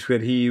circumstances where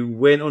he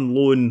went on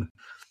loan.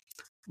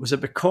 Was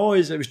it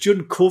because it was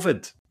during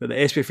COVID where the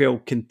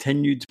SPFL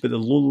continued but the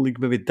loan league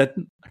maybe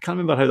didn't? I can't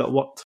remember how that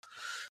worked.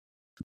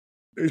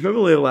 It was maybe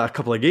like a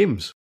couple of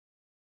games.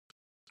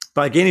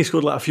 But again, he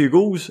scored like a few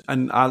goals,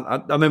 and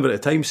I remember at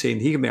the time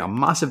saying he can make a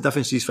massive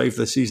difference to East Fife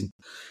this season.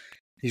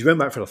 He's went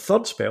back for a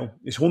third spell,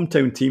 his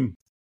hometown team,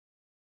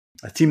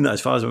 a team that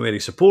as far as I'm aware he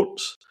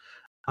supports,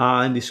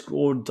 and he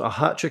scored a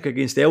hat-trick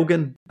against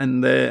Elgin in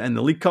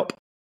the League Cup.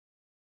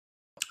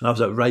 And I was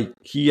like, right,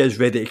 he is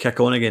ready to kick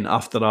on again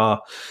after a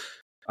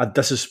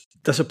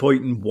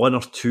disappointing one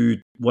or two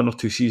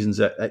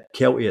seasons at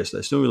Kelty. It's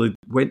not really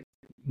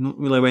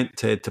went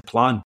to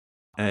plan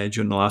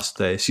during the last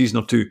season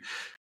or two.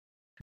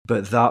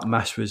 But that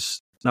miss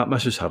was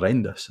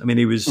horrendous. I mean,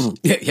 he was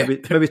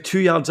maybe 2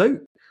 yards out,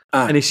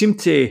 and he seemed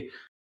to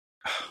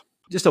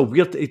just a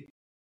weird.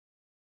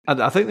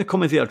 I think the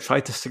commentator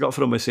tried to stick up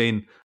for him by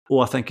saying, "Oh,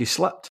 I think he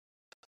slipped."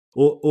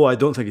 Oh, I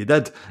don't think he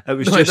did. It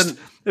was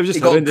just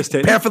horrendous.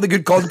 Perfectly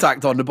good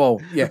contact on the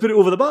ball. Yeah, he put it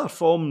over the bar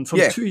from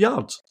 2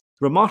 yards.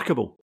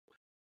 Remarkable.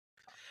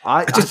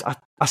 I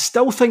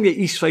still think that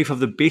East Fife have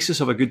the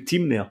basis of a good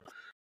team there,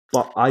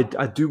 but I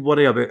do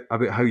worry about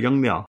how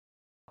young they are.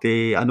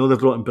 I know they've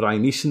brought in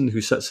Brian Eason, who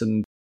sits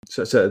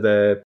at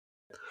the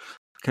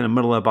kind of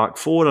middle of the back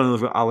four. I know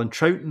they've got Alan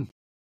Troughton,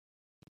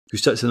 who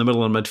sits in the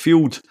middle of the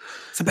midfield.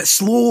 It's a bit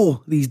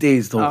slow these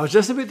days, though. I was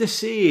just about to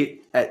say,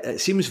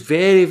 it seems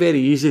very, very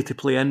easy to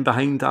play in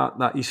behind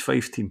that East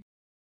Fife team,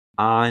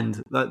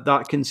 and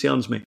that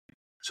concerns me.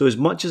 So as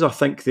much as I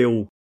think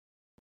they'll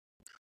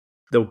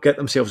get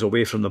themselves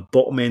away from the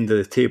bottom end of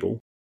the table,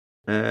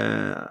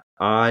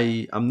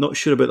 I'm not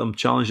sure about them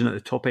challenging at the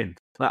top end.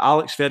 Like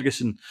Alex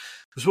Ferguson,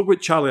 we spoke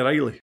with Charlie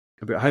Riley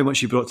about how much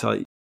he brought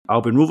to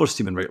Albion Rovers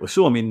team, and rightly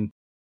so. I mean,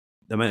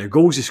 the amount of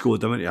goals he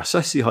scored, the amount of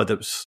assists he had, it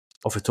was,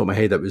 off the top of my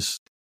head, it was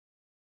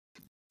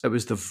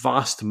the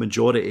vast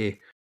majority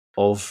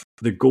of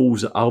the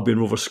goals that Albion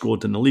Rovers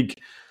scored in the league.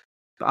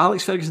 But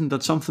Alex Ferguson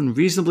did something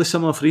reasonably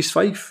similar for East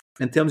Fife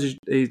in terms of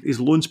his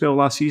loan spell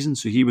last season.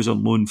 So he was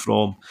on loan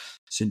from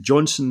St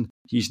Johnstone.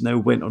 He's now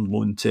went on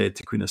loan to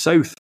Queen of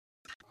South.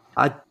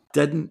 I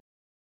didn't,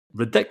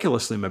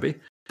 ridiculously maybe,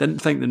 didn't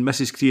think they missed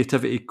his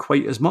creativity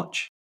quite as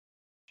much.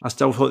 I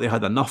still thought they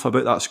had enough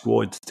about that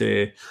squad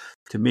to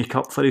make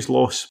up for his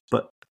loss,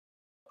 but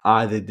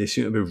they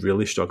seem to be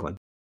really struggling.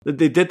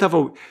 They did have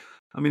a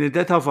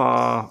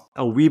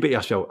wee bit of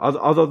a spell,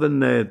 other than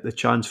the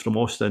chance from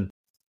Austin.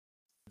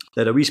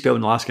 They had a wee spell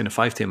in the last kind of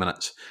 5-10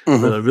 minutes where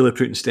they're really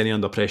putting Stenny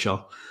under pressure.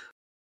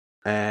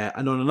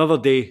 And on another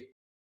day,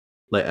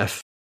 like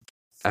if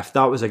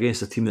that was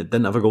against a team that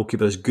didn't have a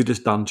goalkeeper as good as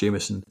Dan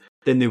Jameson,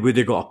 then they would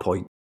have got a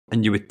point,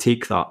 and you would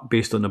take that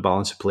based on the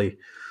balance of play.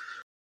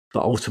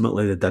 But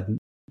ultimately they didn't.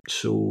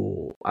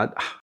 So I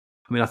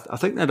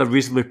think they had a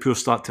reasonably poor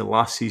start to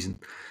last season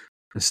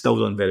and still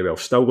done very well.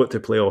 Still got to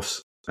playoffs,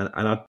 and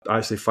I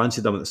actually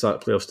fancied them at the start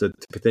of playoffs to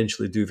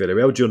potentially do very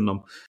well during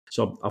them.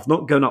 So I've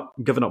not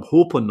given up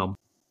hope on them,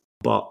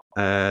 but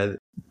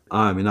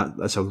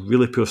that's a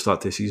really poor start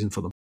to the season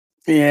for them.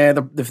 Yeah,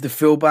 the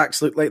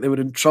fullbacks looked like they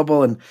were in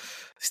trouble, and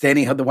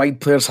Stenny had the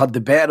wide players had the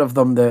better of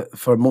them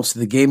for most of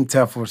the game.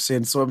 Turf were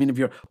saying so. I mean, if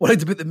you're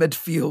worried about the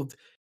midfield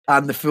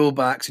and the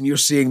fullbacks, and you're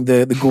seeing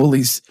the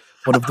goalies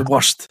one of the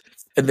worst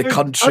in the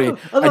country,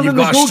 and you've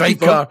got a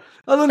striker,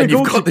 and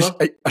you've got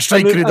a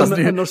striker who doesn't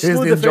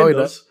enjoy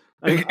it,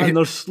 and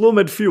there's slow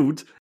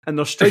midfield, and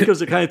there's strikers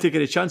that can't take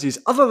any chances.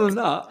 Other than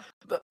that,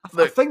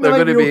 I think they're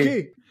going to be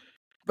okay.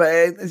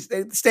 But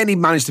Stenny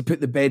managed to put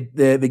the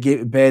game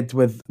to bed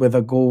with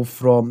a goal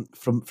from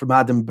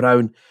Adam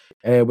Brown.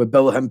 With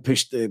Bill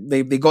pushed,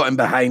 they got him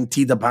behind,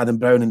 teed up Adam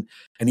Brown,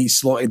 and he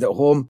slotted it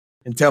home.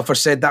 And Telfer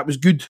said that was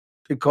good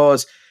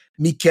because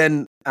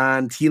Meakin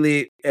and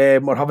Healy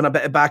were having a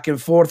bit of back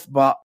and forth,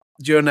 but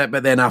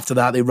then after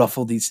that they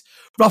ruffled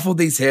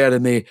his hair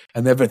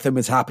and everything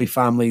was happy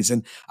families.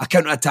 And a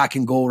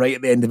counter-attacking goal right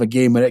at the end of a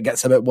game where it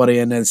gets a bit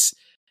worrying is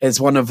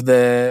one of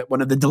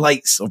the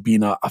delights of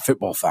being a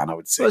football fan, I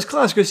would say. Well, it's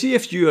class because see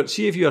if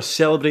you're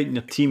celebrating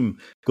your team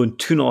going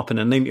 2-0 up in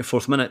the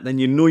 94th minute, then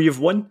you know you've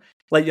won.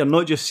 Like, you're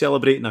not just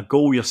celebrating a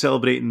goal, you're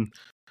celebrating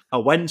a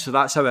win. So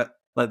that's how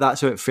Like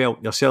that's how it felt.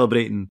 You're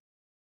celebrating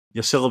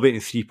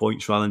 3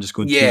 points rather than just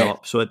going 2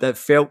 up. So it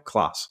felt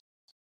class.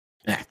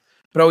 Yeah,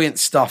 brilliant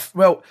stuff.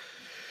 Well,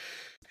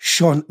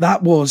 Sean,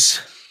 that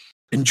was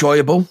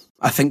enjoyable.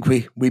 I think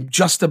we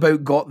just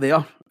about got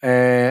there.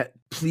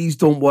 Please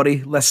don't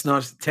worry,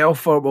 listeners.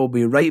 Telfer will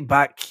be right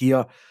back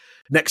here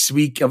next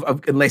week,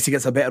 unless he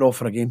gets a better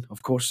offer again,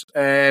 of course.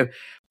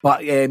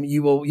 But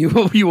you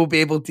will be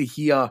able to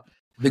hear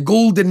the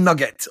golden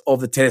nugget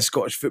of the Tennis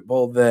Scottish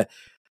Football, the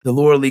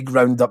lower league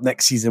roundup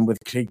next season with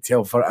Craig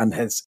Telfer and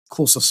his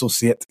close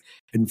associate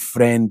and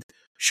friend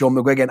Sean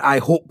McGuigan. I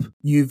hope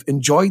you've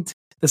enjoyed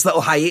this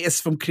little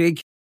hiatus from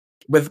Craig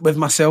with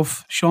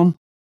myself, Sean.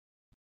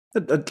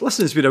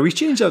 Listen, it's been a wee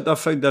change. I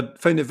found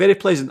it very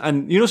pleasant.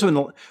 And you know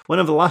something, one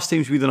of the last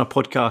times we did a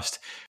podcast,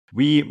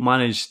 we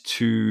managed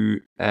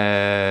to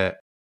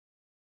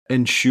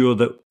ensure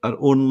that our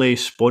only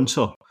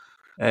sponsor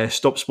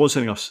stopped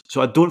sponsoring us.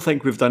 So I don't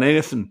think we've done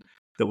anything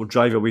that will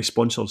drive away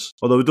sponsors,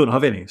 although we don't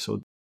have any.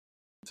 So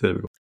there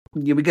we go.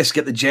 Yeah, we just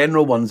get the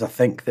general ones, I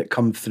think, that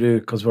come through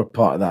because we're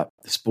part of that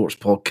sports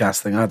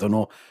podcast thing. I don't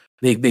know.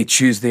 They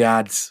choose the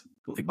ads.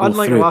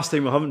 Unlike the last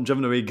time, we haven't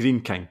driven away Green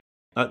King.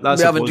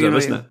 That's a positive,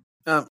 isn't it?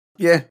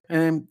 Yeah,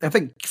 I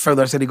think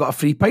Fowler said he got a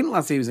free pint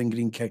last time he was in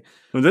Green King.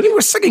 Oh, did he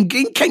was singing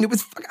Green King.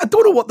 I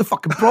don't know what the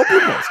fucking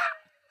problem was.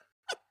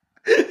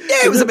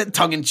 Yeah, it was a bit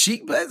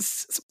tongue-in-cheek, but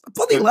it's a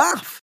bloody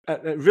laugh.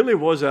 It really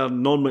was a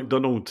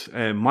non-McDonald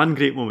man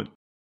great moment.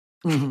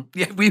 Mm-hmm.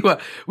 Yeah, we were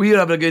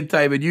having a good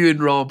time, and you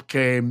and Rob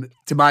came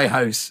to my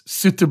house,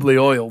 suitably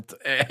oiled,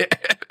 if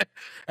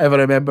I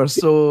remember.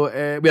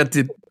 So we had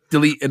to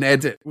delete and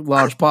edit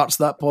large parts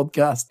of that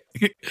podcast.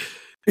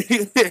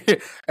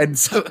 And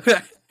so,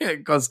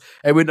 because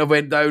it wouldn't have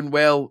went down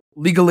well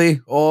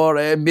legally, or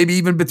maybe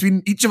even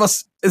between each of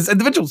us as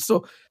individuals.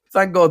 So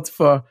thank God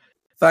for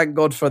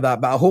that.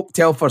 But I hope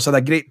Telfer's had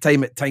a great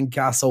time at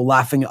Tynecastle,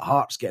 laughing at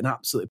Hearts, getting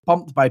absolutely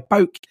pumped by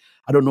Pauk.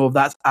 I don't know if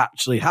that's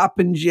actually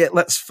happened yet.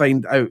 Let's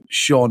find out,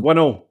 Sean.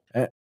 1-0.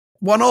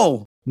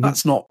 1-0.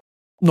 That's not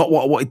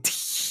what I wanted to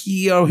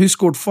hear. Who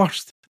scored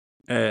first?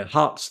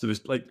 Hearts. There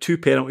was like 2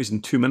 penalties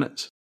in 2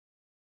 minutes.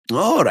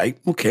 All right.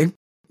 Okay,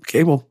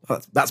 well,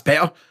 that's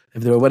better.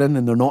 If they were winning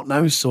and they're not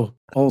now, so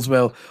all's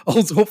well.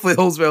 Hopefully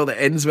all's well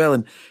that ends well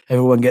and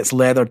everyone gets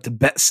leathered to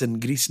bits in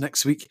Greece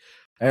next week.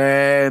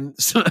 But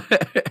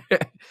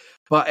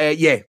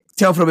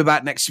Telfer will be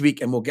back next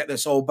week and we'll get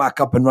this all back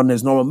up and running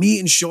as normal. Me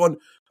and Sean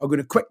are going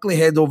to quickly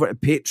head over to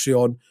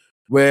Patreon,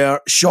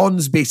 where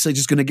Sean's basically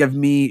just going to give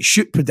me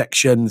shoot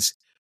predictions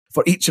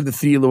for each of the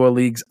 3 lower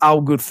leagues. I'll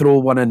go throw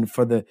one in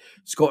for the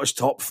Scottish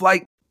top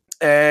flight.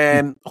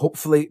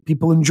 Hopefully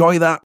people enjoy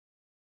that.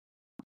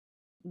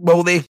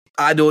 Will they?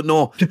 I don't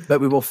know, but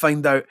we will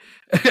find out.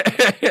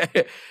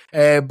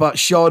 But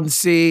Sean,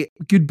 say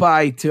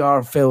goodbye to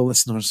our fellow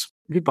listeners.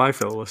 Goodbye,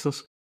 fellow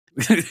listeners.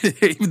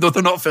 Even though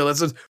they're not fellow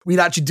listeners, we're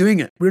actually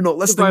doing it. We're not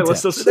listening goodbye, to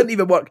listeners. it. It didn't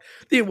even work.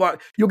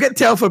 You'll get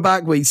Telfer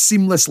back with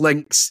seamless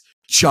links,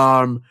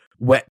 charm,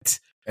 wit,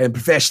 and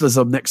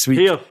professionalism next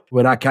week,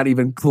 where I can't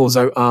even close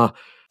out a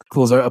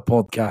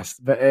podcast.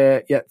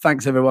 But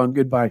thanks everyone.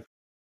 Goodbye.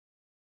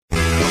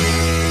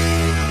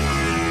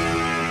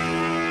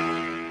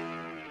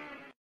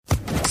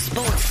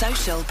 Sports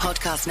Social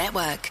Podcast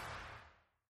Network.